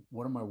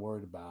am I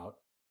worried about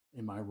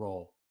in my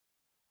role?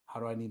 How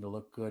do I need to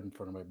look good in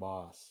front of my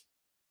boss?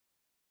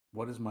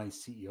 What is my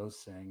CEO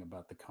saying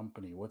about the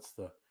company? What's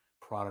the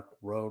product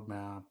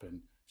roadmap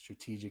and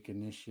strategic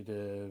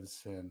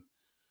initiatives? And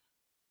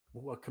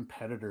what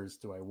competitors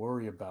do I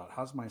worry about?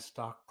 How's my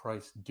stock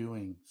price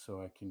doing so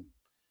I can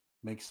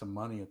make some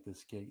money at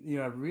this gig?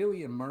 I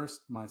really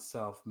immersed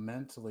myself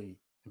mentally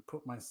and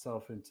put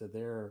myself into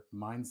their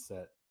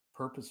mindset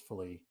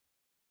purposefully.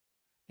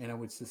 And I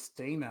would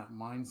sustain that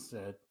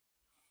mindset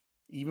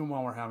even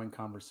while we're having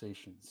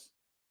conversations.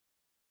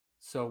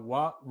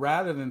 So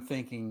rather than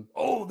thinking,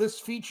 oh, this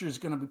feature is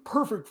going to be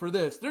perfect for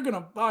this, they're going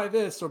to buy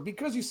this, or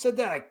because you said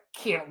that, I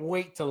can't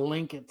wait to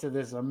link it to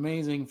this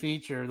amazing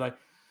feature. Like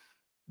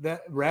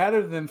that,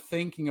 rather than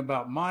thinking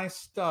about my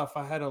stuff,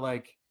 I had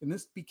to and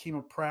this became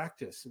a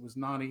practice. It was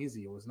not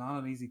easy. It was not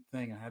an easy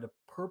thing. I had to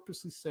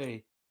purposely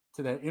say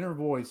to that inner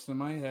voice in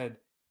my head,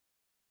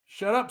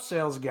 Shut up,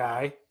 sales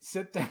guy.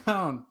 Sit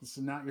down. This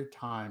is not your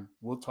time.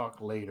 We'll talk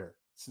later.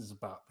 This is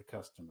about the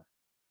customer.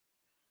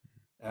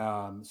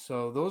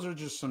 So those are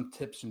just some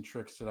tips and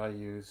tricks that I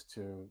use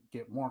to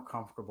get more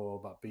comfortable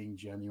about being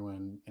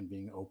genuine and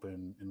being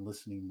open and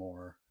listening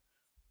more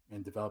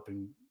and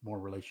developing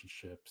more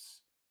relationships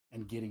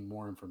and getting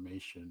more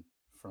information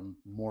from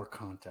more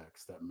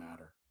contacts that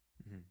matter.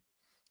 Mhm.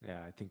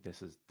 Yeah, I think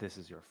this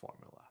is your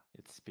formula.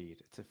 It's speed,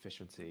 it's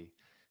efficiency,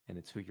 and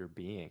it's who you're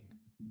being.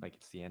 Like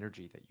it's the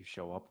energy that you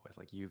show up with.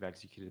 Like you've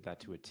executed that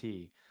to a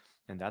T,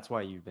 and that's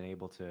why you've been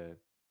able to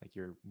like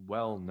you're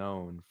well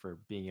known for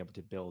being able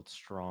to build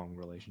strong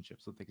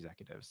relationships with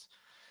executives.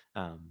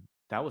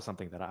 That was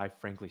something that I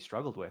frankly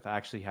struggled with. I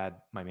actually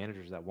had my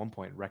managers at one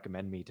point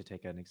recommend me to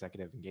take an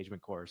executive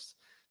engagement course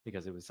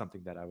because it was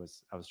something that I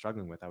was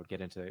struggling with. I would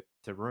get into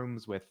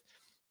rooms with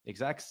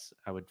execs.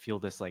 I would feel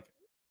this like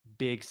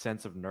big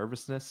sense of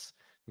nervousness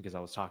because I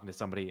was talking to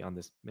somebody on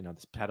this,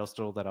 this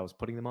pedestal that I was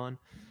putting them on.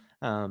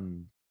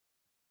 Um,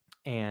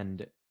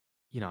 and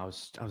I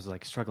was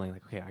like struggling,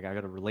 like, okay, I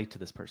got to relate to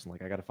this person.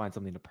 Like I got to find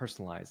something to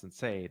personalize and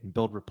say and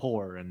build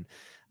rapport. And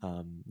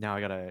now I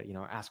got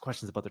to, ask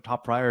questions about their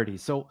top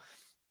priorities. So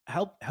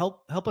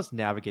help us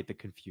navigate the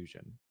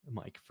confusion,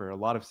 Mike, for a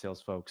lot of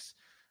sales folks.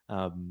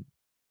 Um,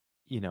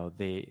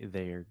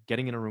 they're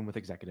getting in a room with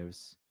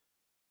executives,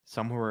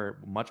 some who are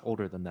much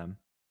older than them,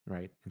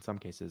 right? In some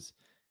cases,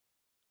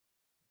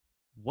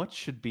 what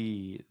should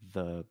be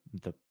the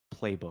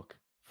playbook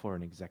for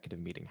an executive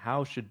meeting?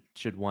 How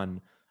should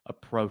one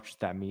approach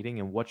that meeting,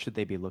 and what should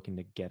they be looking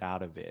to get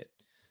out of it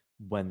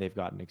when they've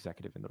got an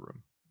executive in the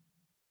room?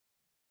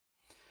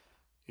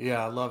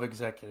 Yeah, I love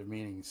executive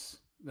meetings.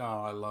 No,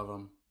 I love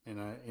them.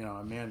 And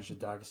I managed a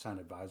DocuSign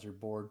advisor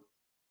board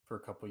for a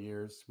couple of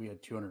years. We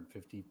had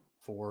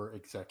 254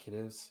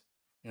 executives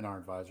in our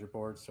advisor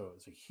board, so it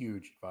was a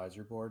huge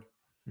advisor board.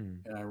 Mm,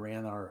 And I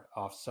ran our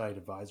offsite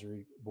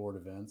advisory board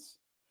events.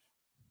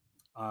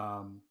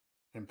 Um,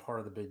 and part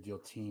of the big deal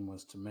team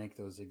was to make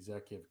those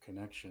executive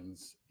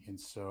connections. And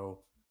so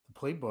the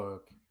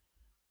playbook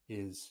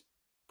is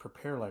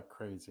prepare like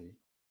crazy.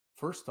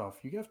 First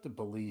off, you have to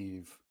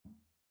believe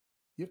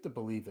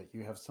that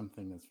you have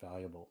something that's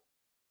valuable,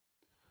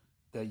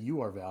 that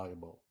you are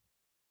valuable.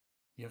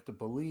 You have to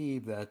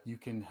believe that you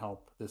can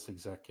help this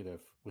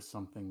executive with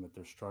something that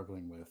they're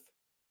struggling with.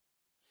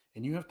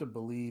 And you have to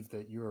believe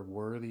that you're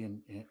worthy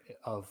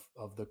of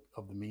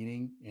the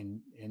meeting,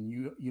 and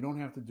you don't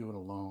have to do it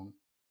alone.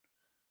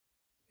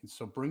 And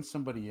so bring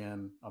somebody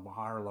in of a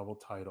higher level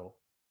title.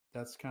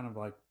 That's kind of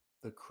like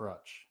the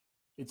crutch.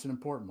 It's an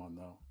important one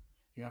though.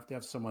 You have to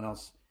have someone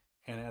else.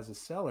 And as a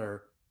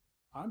seller,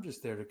 I'm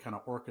just there to kind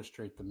of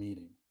orchestrate the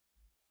meeting.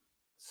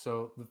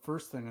 So the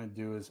first thing I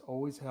do is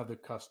always have the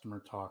customer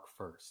talk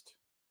first.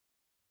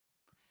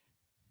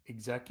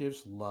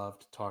 Executives love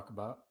to talk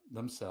about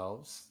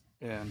themselves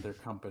and their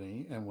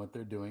company and what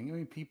they're doing. I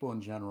mean, people in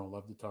general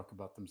love to talk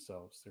about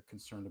themselves. They're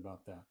concerned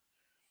about that.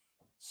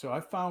 So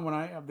I found when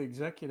I have the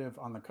executive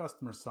on the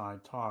customer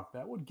side talk,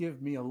 that would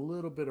give me a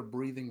little bit of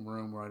breathing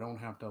room where I don't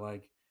have to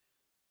like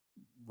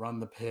run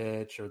the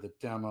pitch or the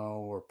demo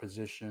or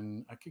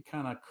position. I could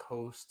kind of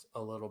coast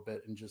a little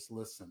bit and just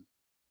listen.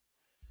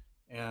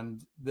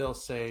 And they'll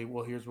say,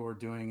 well, here's what we're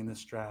doing in this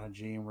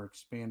strategy, and we're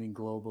expanding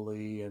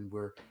globally, and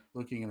we're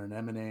looking at an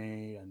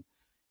M&A, and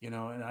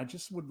I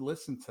just would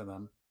listen to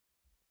them.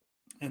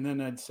 And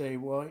then I'd say,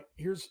 well,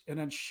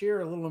 and I'd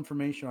share a little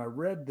information. I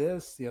read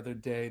this the other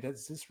day.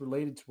 That's this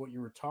related to what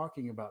you were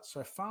talking about. So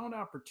I found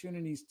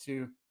opportunities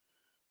to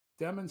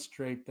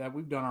demonstrate that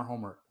we've done our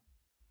homework,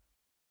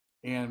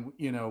 and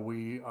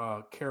we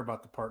care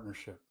about the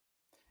partnership.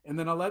 And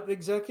then I let the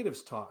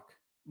executives talk.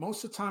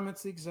 Most of the time,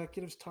 it's the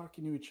executives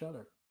talking to each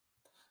other.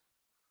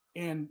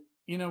 And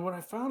what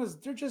I found is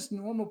they're just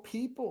normal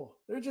people.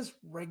 They're just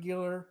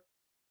regular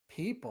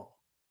people.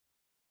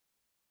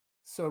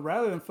 So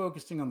rather than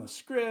focusing on the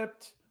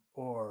script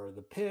or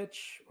the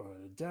pitch or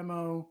the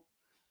demo,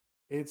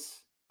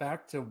 it's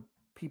back to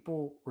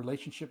people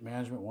relationship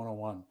management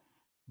 101.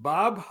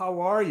 Bob, how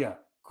are you?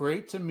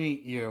 Great to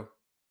meet you.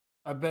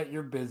 I bet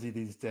you're busy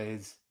these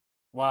days.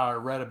 Wow, I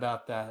read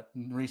about that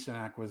recent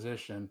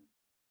acquisition.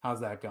 How's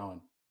that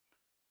going?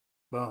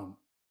 Boom.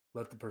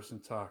 Let the person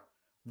talk.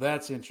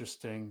 That's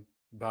interesting,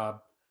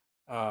 Bob.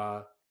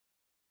 Uh,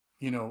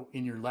 in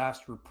your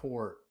last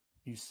report,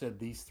 you said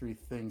these three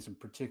things in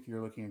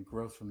particular, looking at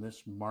growth from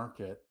this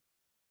market.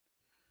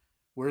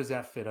 Where does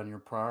that fit on your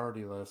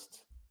priority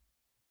list?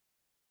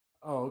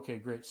 Oh, okay,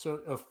 great.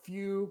 So a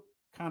few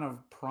kind of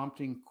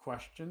prompting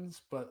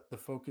questions, but the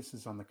focus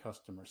is on the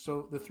customer.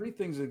 So the three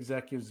things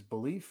executives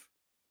belief,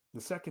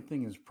 the second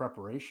thing is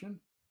preparation,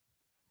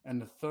 and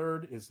the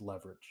third is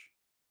leverage.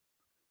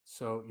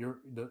 So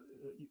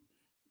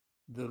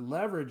the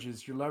leverage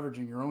is you're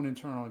leveraging your own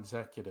internal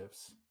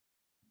executives.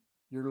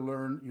 You're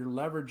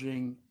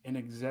leveraging an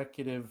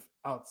executive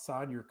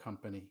outside your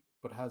company,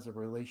 but has a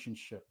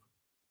relationship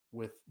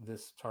with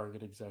this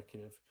target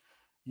executive.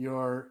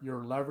 You're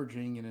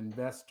leveraging an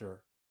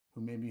investor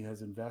who maybe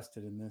has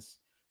invested in this.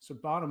 So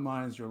bottom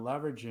line is you're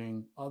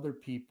leveraging other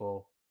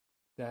people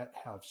that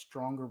have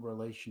stronger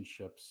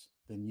relationships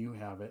than you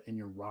have it, and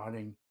you're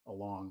riding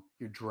along,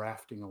 you're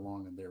drafting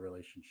along in their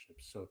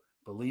relationships. So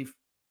belief,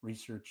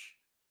 research,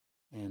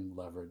 and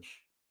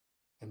leverage,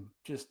 and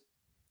just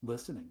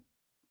listening.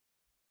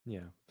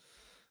 Yeah.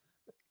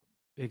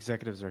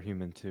 Executives are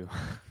human too.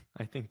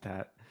 I think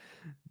that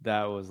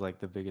was like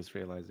the biggest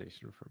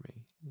realization for me.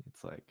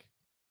 It's like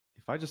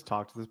if I just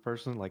talk to this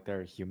person like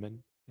they're a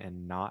human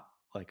and not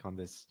like on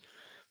this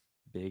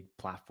big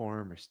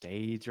platform or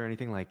stage or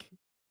anything, like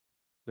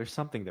there's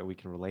something that we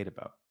can relate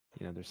about.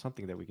 There's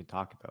something that we can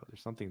talk about.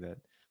 There's something that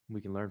we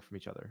can learn from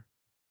each other.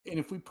 And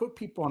if we put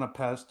people on a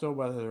pedestal,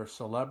 whether they're a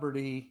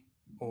celebrity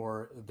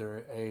or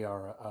they're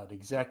an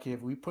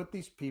executive, we put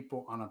these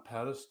people on a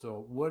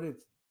pedestal. What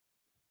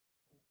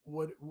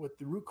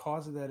the root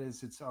cause of that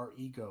is, it's our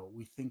ego.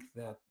 We think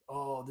that,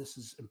 oh, this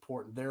is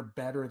important, they're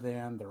better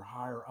than, they're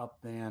higher up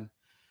than.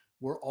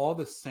 We're all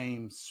the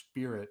same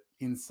spirit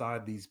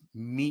inside these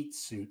meat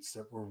suits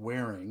that we're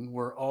wearing.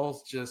 We're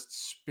all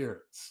just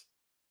spirits,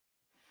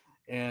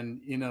 and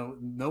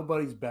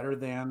nobody's better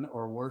than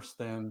or worse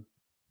than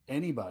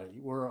anybody.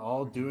 We're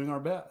all doing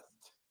our best.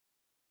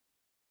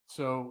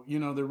 So,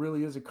 there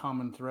really is a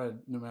common thread,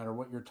 no matter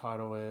what your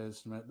title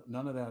is.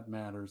 None of that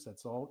matters.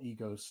 That's all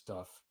ego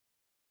stuff.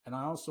 And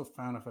I also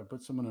found if I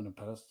put someone on a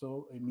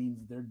pedestal, it means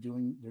they're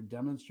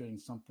demonstrating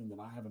something that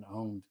I haven't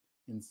owned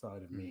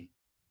inside of me.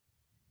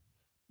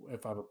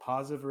 If I have a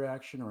positive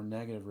reaction or a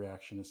negative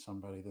reaction to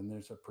somebody, then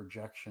there's a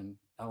projection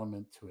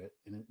element to it.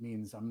 And it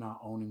means I'm not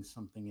owning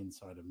something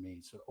inside of me.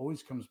 So it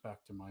always comes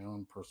back to my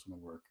own personal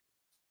work.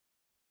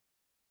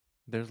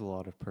 There's a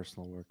lot of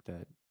personal work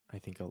that I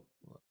think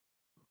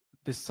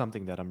this is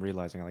something that I'm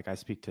realizing. Like I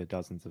speak to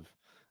dozens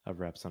of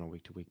reps on a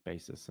week-to-week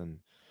basis, and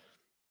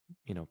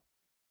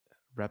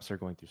reps are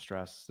going through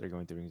stress, they're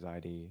going through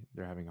anxiety,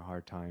 they're having a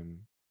hard time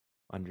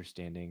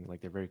understanding,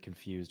 like they're very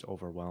confused,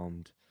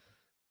 overwhelmed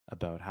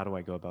about how do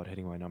I go about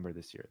hitting my number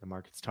this year. The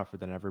market's tougher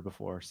than ever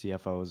before.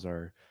 CFOs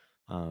are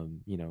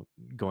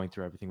going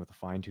through everything with a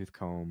fine-tooth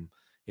comb.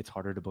 It's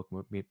harder to book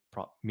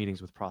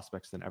meetings with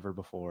prospects than ever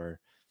before.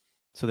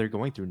 So they're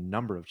going through a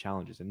number of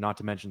challenges, and not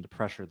to mention the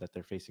pressure that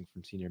they're facing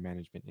from senior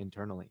management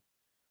internally.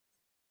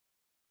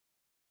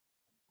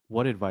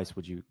 What advice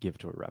would you give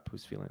to a rep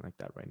who's feeling like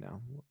that right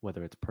now,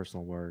 whether it's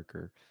personal work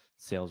or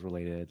sales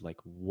related? Like,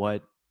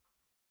 what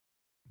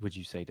would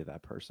you say to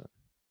that person?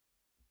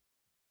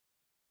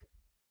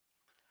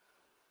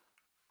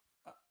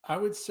 I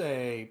would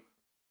say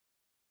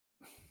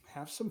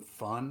have some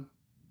fun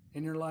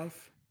in your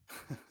life.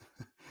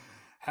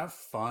 Have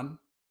fun.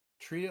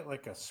 Treat it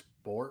like a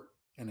sport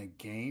and a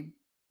game.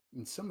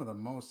 And some of the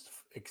most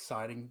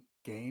exciting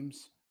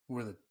games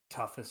were the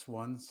toughest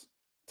ones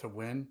to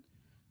win.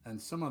 And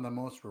some of the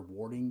most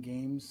rewarding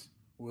games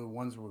were the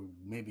ones where we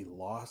maybe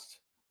lost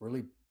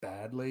really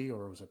badly,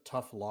 or it was a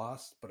tough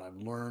loss, but I've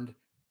learned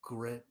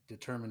grit,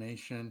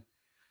 determination.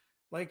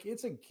 Like,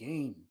 it's a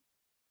game.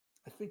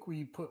 I think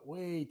we put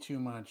way too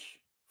much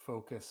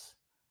focus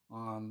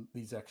on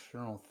these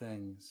external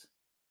things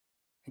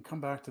and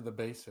come back to the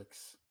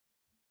basics.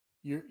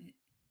 Your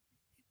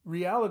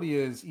reality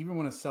is, even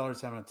when a seller's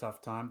having a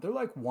tough time, they're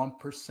like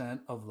 1%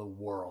 of the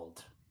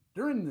world.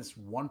 They're in this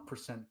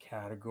 1%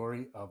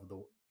 category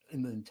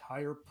in the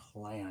entire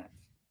planet.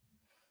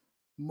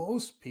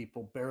 Most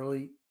people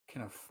barely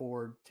can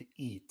afford to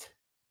eat.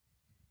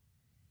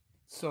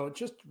 So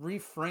just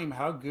reframe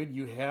how good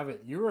you have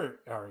it. You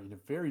are in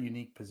a very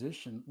unique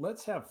position.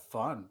 Let's have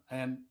fun.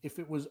 And if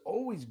it was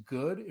always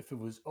good, if it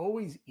was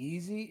always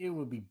easy, it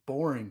would be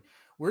boring.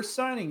 We're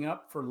signing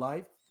up for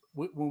life.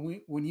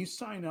 When you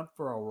sign up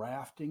for a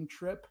rafting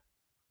trip,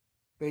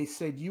 they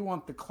say, do you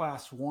want the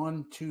class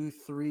 1, 2,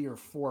 3, or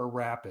 4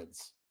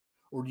 rapids?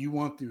 Or do you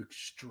want the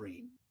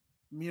extreme?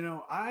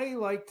 I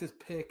like to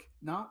pick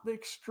not the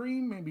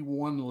extreme, maybe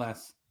one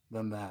less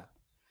than that.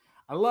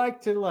 I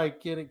like to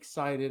get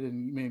excited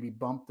and maybe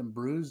bumped and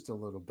bruised a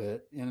little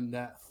bit. And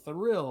that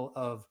thrill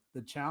of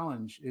the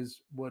challenge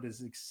is what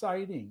is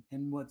exciting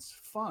and what's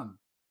fun.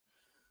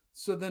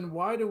 So then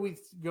why do we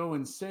go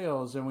in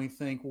sales and we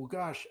think, well,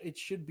 gosh, it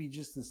should be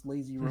just this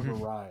lazy river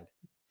ride?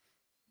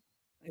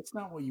 It's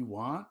not what you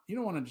want. You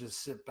don't want to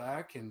just sit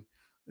back and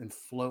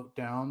float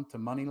down to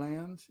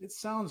Moneyland. It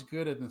sounds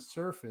good at the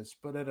surface,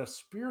 but at a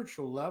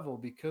spiritual level,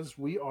 because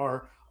we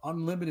are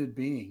unlimited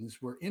beings,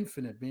 we're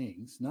infinite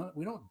beings. No,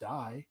 we don't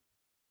die.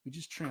 We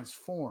just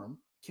transform.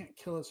 Can't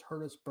kill us,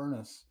 hurt us, burn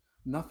us,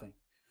 nothing.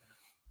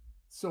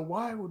 So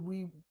why would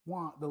we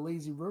want the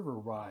lazy river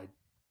ride?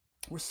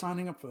 We're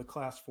signing up for the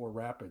class 4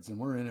 rapids, and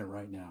we're in it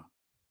right now.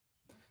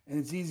 And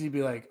it's easy to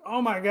be like,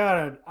 oh my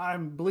God,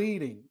 I'm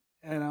bleeding.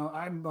 And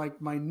I'm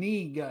like, my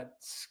knee got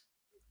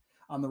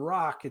on the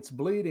rock, it's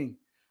bleeding.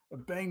 I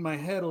banged my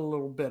head a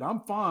little bit.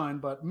 I'm fine,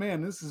 but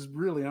man, this is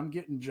really, I'm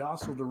getting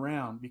jostled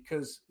around,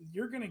 because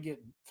you're going to get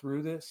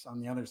through this on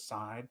the other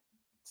side.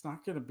 It's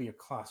not going to be a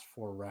class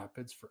 4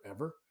 rapids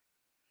forever.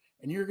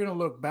 And you're going to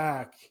look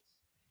back,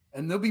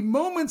 and there'll be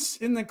moments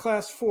in the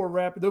class 4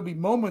 rapid. There'll be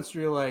moments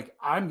where you're like,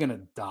 I'm going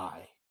to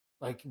die.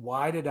 Like,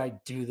 why did I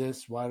do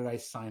this? Why did I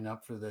sign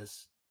up for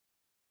this?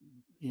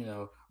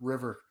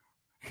 river.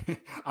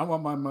 I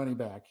want my money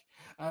back.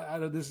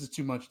 This is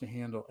too much to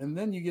handle. And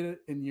then you get it,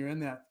 and you're in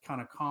that kind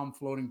of calm,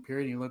 floating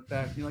period. And you look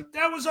back, and you're like,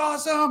 "That was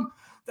awesome.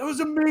 That was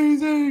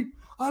amazing.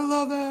 I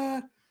love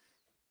that."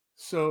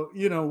 So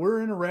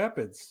we're in a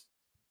rapids,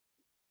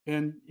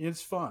 and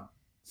it's fun.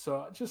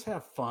 So just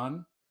have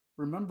fun.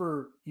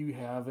 Remember, you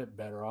have it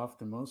better off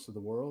than most of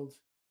the world.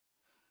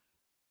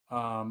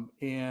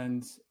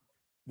 And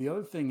the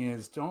other thing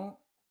is, don't.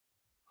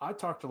 I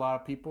talked to a lot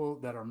of people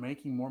that are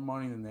making more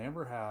money than they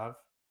ever have,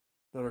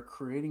 that are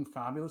creating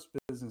fabulous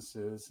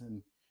businesses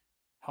and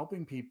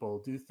helping people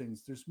do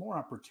things. There's more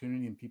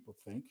opportunity than people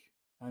think.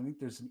 I think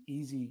there's an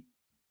easy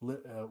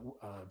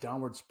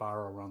downward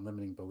spiral around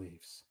limiting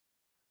beliefs.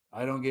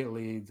 I don't get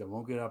leads. I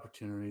won't get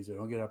opportunities. I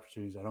don't get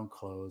opportunities. I don't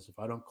close. If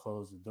I don't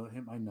close, I don't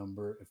hit my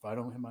number. If I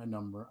don't hit my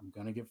number, I'm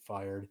going to get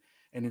fired.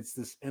 And it's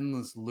this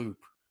endless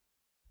loop.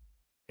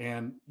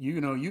 And you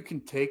can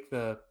take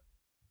the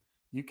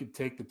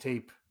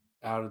tape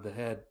out of the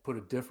head, put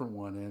a different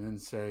one in, and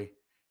say,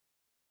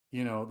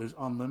 there's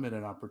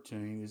unlimited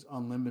opportunity, there's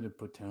unlimited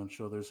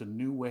potential, there's a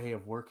new way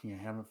of working I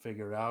haven't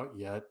figured out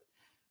yet.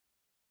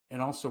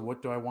 And also,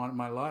 what do I want in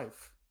my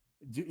life?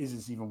 Is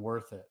this even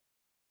worth it?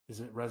 Does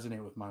it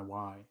resonate with my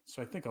why?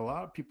 So I think a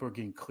lot of people are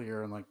getting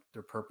clear on like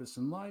their purpose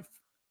in life,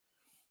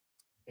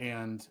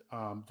 and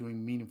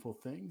doing meaningful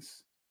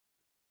things.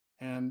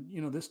 And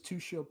this too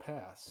shall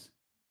pass.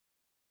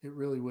 It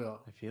really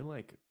will. I feel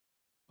like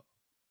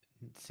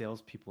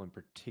salespeople in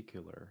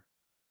particular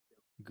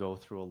go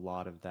through a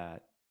lot of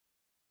that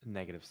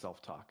negative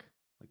self-talk,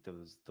 like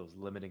those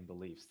limiting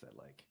beliefs that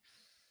like,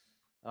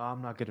 oh,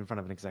 I'm not good in front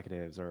of an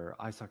executives, or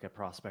I suck at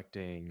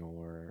prospecting,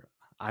 or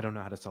I don't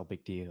know how to sell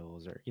big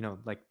deals, or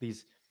like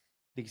these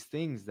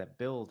things that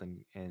build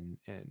and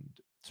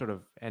sort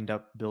of end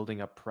up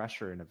building up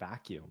pressure in a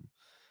vacuum,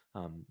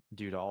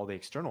 due to all the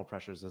external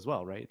pressures as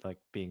well, right? Like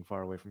being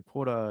far away from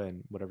quota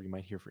and whatever you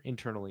might hear for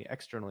internally,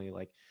 externally,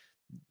 like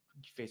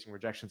facing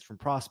rejections from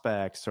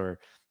prospects, or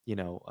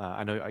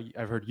I know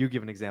I've heard you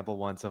give an example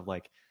once of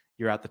like,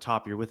 you're at the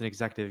top, you're with an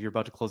executive, you're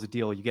about to close a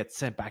deal, you get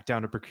sent back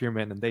down to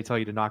procurement, and they tell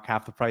you to knock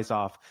half the price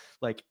off,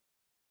 like,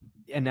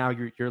 and now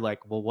you're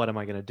like, well, what am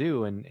I going to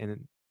do?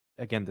 And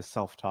again, the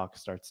self-talk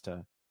starts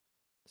to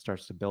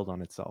build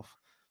on itself.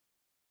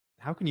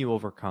 How can you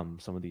overcome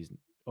some of these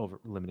over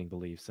limiting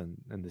beliefs and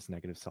this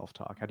negative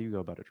self-talk? How do you go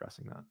about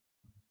addressing that?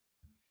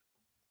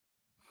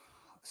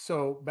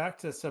 So back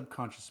to the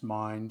subconscious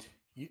mind.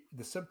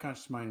 The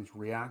subconscious mind is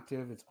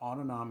reactive. It's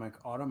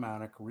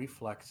automatic,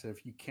 reflexive.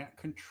 You can't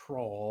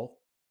control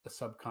the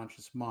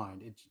subconscious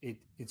mind.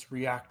 It's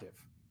reactive.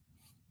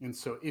 And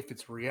so if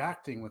it's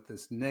reacting with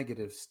this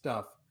negative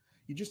stuff,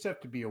 you just have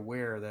to be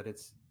aware that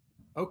it's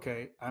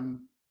okay.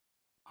 I'm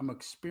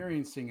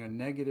experiencing a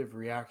negative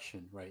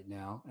reaction right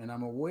now, and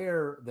I'm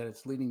aware that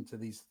it's leading to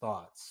these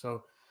thoughts.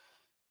 So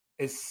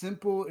as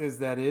simple as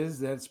that is,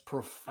 that's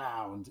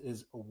profound,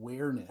 is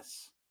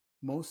awareness.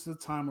 Most of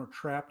the time we're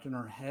trapped in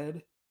our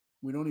head.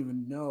 We don't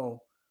even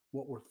know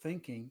what we're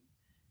thinking.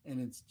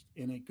 And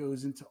it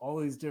goes into all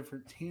these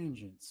different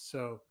tangents.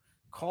 So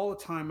call a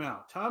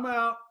timeout.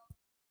 Timeout.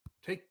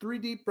 Take 3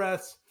 deep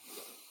breaths.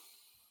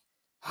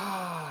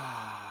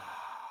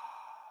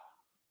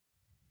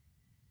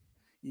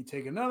 You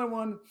take another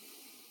one.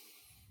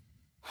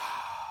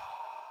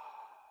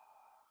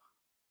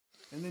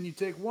 And then you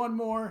take one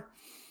more.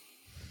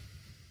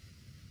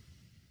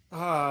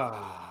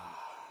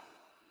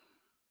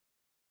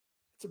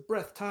 It's a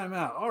breath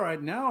timeout. All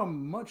right, now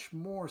I'm much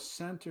more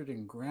centered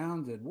and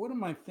grounded. What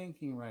am I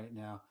thinking right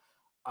now?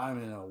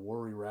 I'm in a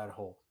worry rat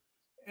hole.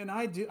 And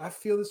I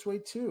feel this way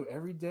too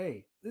every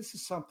day. This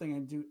is something I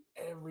do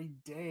every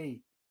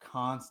day,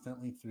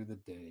 constantly through the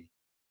day.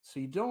 So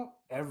you don't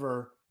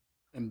ever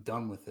am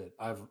done with it.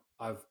 I've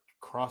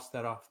crossed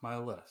that off my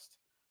list.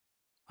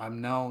 I'm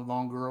no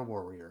longer a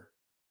warrior.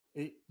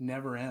 It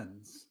never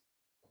ends.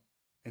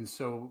 And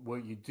so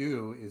what you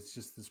do is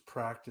just this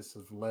practice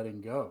of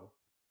letting go.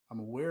 I'm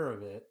aware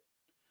of it.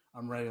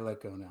 I'm ready to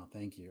let go now.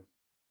 Thank you.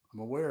 I'm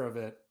aware of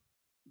it.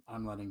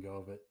 I'm letting go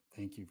of it.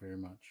 Thank you very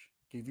much.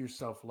 Give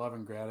yourself love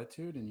and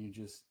gratitude, and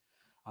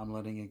I'm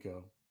letting it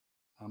go.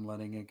 I'm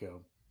letting it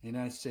go. And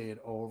I say it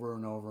over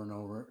and over and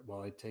over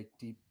while I take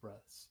deep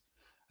breaths.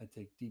 I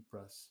take deep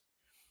breaths.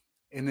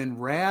 And then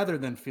rather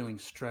than feeling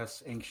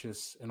stress,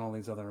 anxious, and all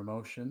these other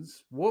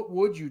emotions, what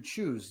would you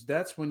choose?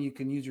 That's when you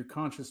can use your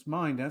conscious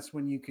mind. That's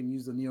when you can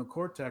use the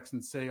neocortex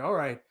and say, all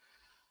right,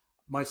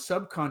 my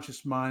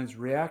subconscious mind is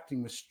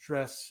reacting with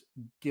stress,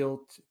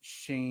 guilt,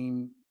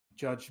 shame,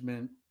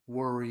 judgment,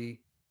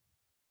 worry.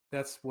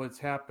 That's what's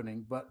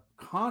happening. But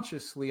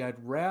consciously,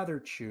 I'd rather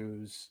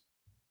choose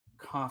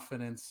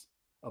confidence,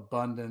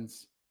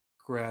 abundance,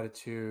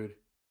 gratitude,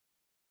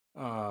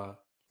 uh,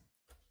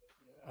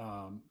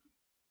 um,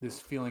 this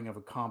feeling of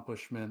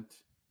accomplishment,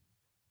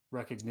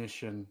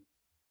 recognition.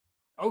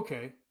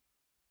 Okay,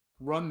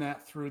 run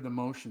that through the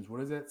motions. What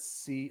does that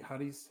see? How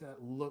does that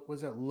look? What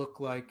does that look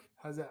like?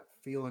 How does that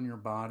feel in your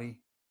body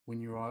when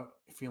you're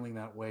feeling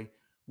that way?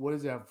 What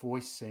is that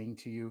voice saying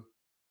to you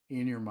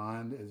in your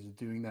mind as you're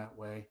doing that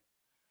way?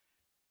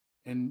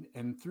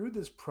 And through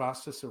this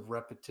process of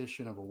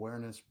repetition of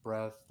awareness,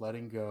 breath,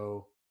 letting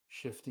go,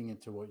 shifting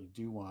into what you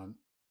do want,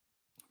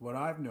 what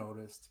I've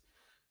noticed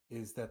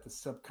is that the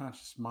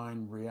subconscious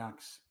mind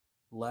reacts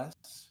less.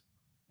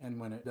 And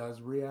when it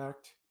does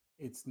react,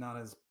 it's not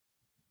as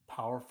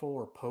powerful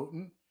or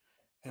potent.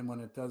 And when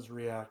it does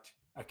react,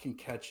 I can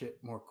catch it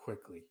more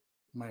quickly.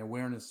 My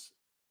awareness,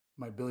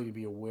 my ability to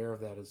be aware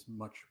of that is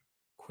much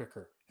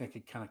quicker. I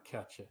can kind of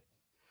catch it.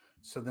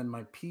 So then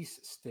my peace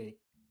state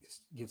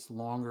gets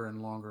longer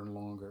and longer and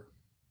longer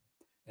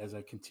as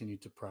I continue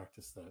to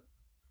practice that.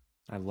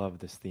 I love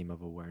this theme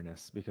of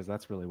awareness because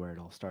that's really where it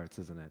all starts,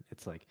 isn't it?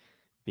 It's like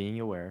being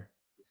aware,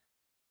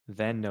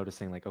 then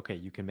noticing like, okay,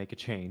 you can make a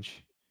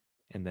change,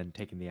 and then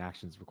taking the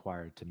actions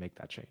required to make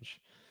that change.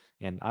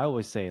 And I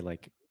always say,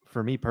 like,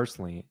 for me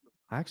personally,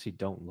 I actually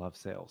don't love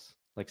sales.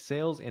 Like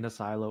sales in a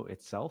silo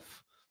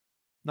itself,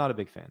 not a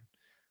big fan.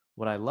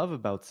 What I love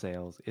about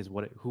sales is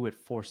who it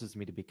forces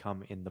me to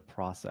become in the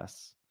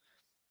process,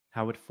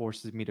 how it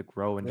forces me to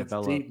grow and That's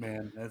deep, develop.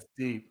 man. That's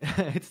deep.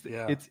 it's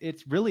Yeah.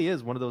 it's really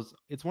is one of those.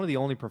 It's one of the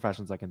only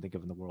professions I can think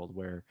of in the world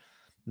where,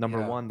 number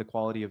Yeah. one, the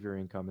quality of your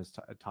income is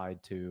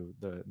tied to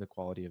the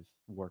quality of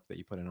work that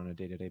you put in on a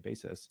day-to-day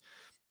basis,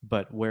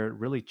 but where it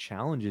really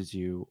challenges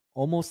you,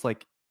 almost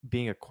like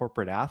being a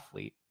corporate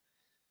athlete.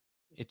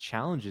 It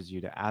challenges you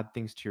to add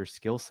things to your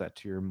skill set,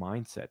 to your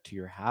mindset, to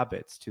your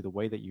habits, to the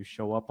way that you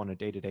show up on a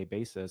day-to-day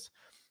basis.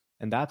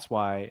 And that's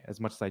why,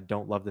 as much as I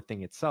don't love the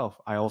thing itself,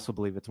 I also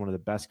believe it's one of the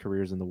best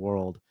careers in the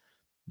world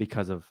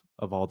because of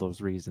all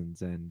those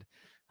reasons. And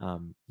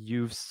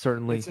you've It's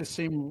certainly. the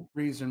same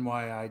reason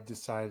why I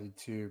decided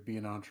to be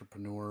an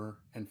entrepreneur.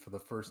 And for the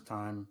first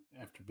time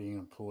after being an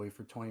employee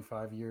for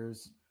 25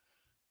 years,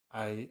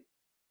 I,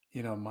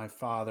 my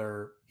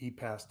father, he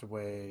passed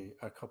away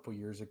a couple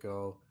years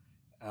ago.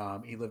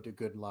 He lived a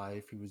good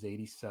life. He was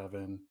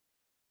 87.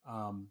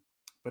 Um,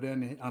 but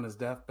on his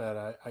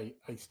deathbed,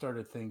 I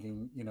started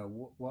thinking,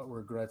 what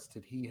regrets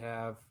did he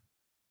have,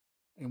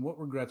 and what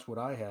regrets would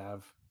I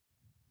have?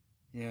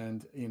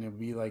 And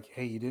be like,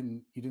 hey, you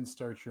didn't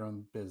start your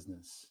own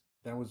business.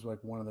 That was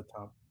like one of the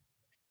top.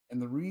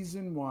 And the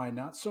reason why,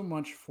 not so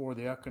much for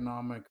the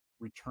economic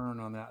return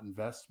on that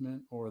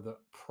investment or the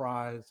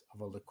prize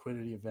of a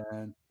liquidity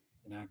event,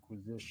 an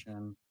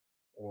acquisition,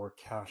 or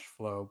cash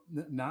flow,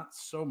 not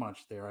so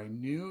much there. I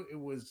knew it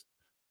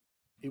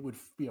would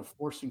be a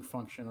forcing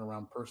function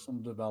around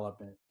personal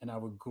development, and I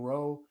would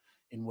grow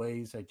in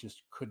ways I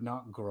just could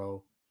not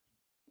grow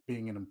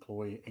being an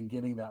employee and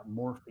getting that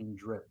morphine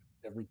drip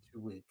every 2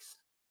 weeks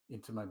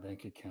into my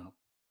bank account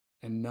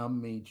and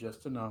numb me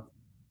just enough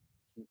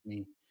to keep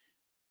me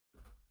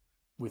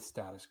with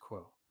status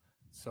quo.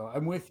 So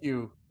I'm with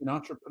you. An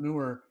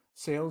entrepreneur,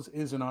 sales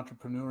is an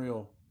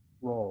entrepreneurial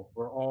role.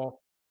 We're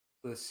all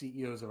the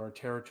CEOs of our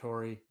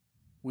territory.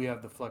 We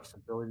have the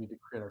flexibility to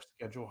create our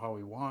schedule how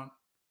we want.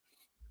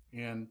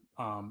 And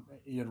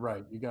you're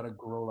right. You got to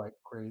grow like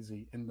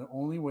crazy. And the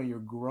only way you're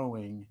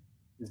growing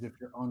is if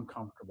you're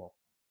uncomfortable.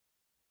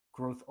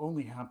 Growth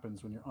only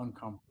happens when you're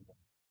uncomfortable.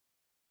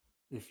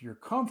 If you're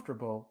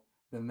comfortable,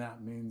 then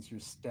that means you're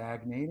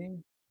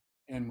stagnating.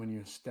 And when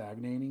you're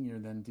stagnating, you're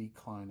then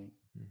declining.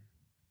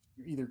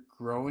 You're either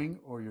growing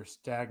or you're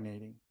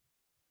stagnating.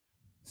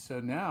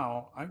 So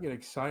now I get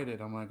excited.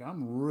 I'm like,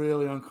 I'm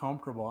really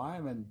uncomfortable. I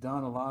haven't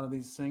done a lot of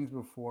these things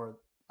before.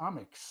 I'm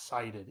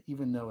excited,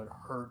 even though it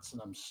hurts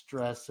and I'm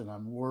stressed and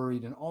I'm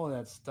worried and all of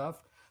that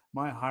stuff.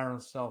 My higher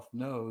self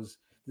knows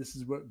this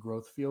is what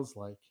growth feels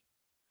like.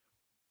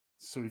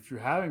 So if you're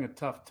having a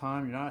tough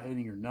time, you're not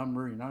hitting your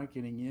number, you're not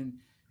getting in.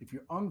 If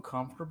you're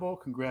uncomfortable,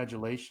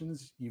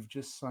 congratulations. You've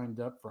just signed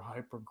up for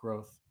hyper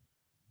growth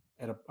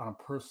on a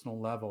personal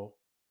level,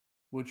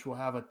 which will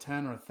have a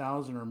 10 or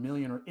 1,000 or a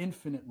million or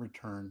infinite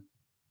return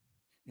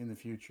in the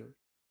future.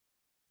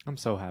 I'm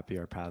so happy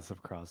our paths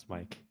have crossed,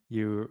 Mike.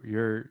 You're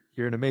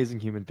an amazing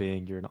human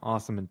being. You're an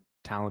awesome and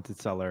talented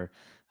seller,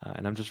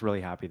 and I'm just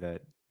really happy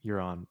that you're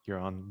on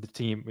the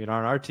team. You're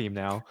on our team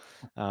now.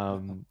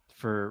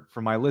 For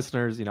my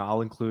listeners,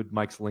 I'll include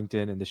Mike's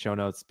LinkedIn in the show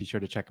notes. Be sure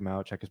to check him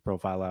out, check his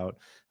profile out.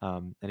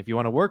 And if you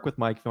want to work with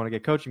Mike, if you want to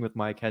get coaching with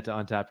Mike, head to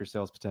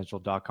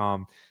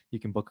untapyoursalespotential.com. You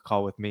can book a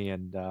call with me,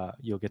 and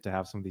you'll get to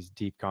have some of these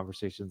deep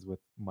conversations with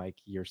Mike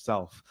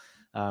yourself.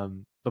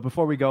 But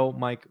before we go,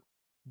 Mike,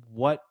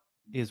 what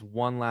is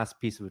one last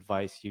piece of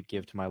advice you'd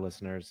give to my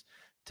listeners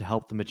to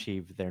help them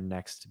achieve their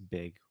next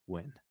big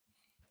win?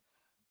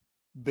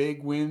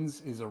 Big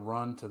wins is a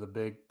run to the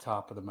big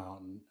top of the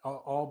mountain.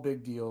 All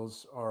big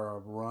deals are a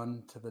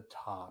run to the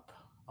top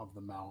of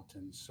the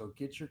mountain. So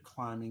get your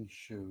climbing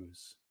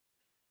shoes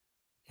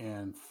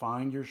and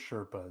find your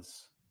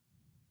Sherpas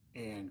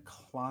and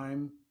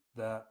climb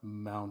that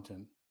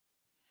mountain.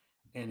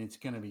 And it's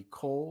going to be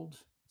cold.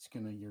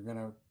 You're going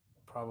to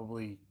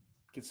probably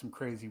get some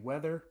crazy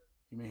weather.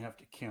 You may have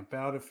to camp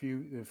out a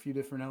few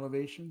different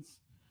elevations,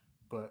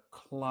 but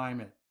climb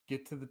it.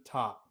 Get to the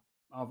top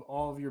of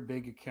all of your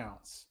big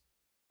accounts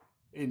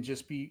and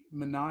just be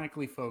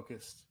maniacally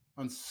focused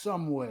on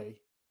some way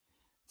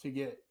to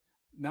get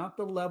not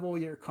the level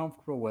you're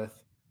comfortable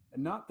with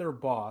and not their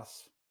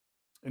boss,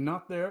 and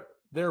not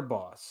their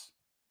boss.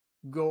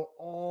 Go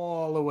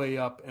all the way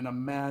up and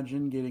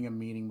imagine getting a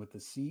meeting with the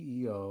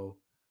CEO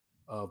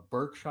of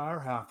Berkshire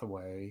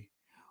Hathaway,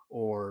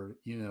 or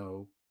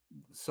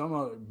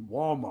some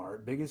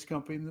Walmart, biggest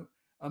company.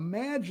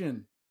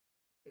 Imagine,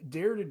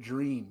 dare to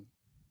dream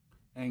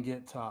and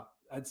get top.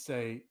 I'd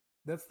say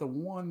that's the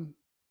one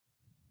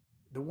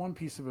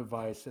piece of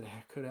advice that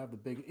could have the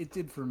big. It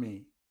did for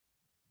me.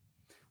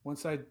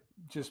 Once I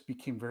just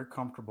became very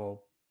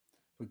comfortable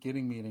with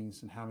getting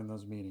meetings and having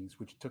those meetings,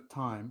 which took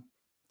time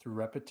through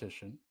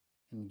repetition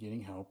and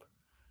getting help,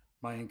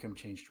 my income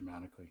changed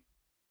dramatically.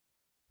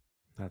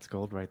 That's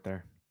gold right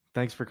there.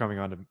 Thanks for coming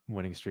on to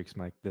Winning Streaks,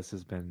 Mike. This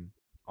has been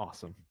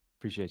awesome.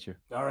 Appreciate you.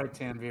 All right,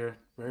 Tanvir.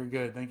 Very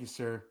good. Thank you,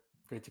 sir.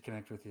 Great to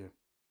connect with you.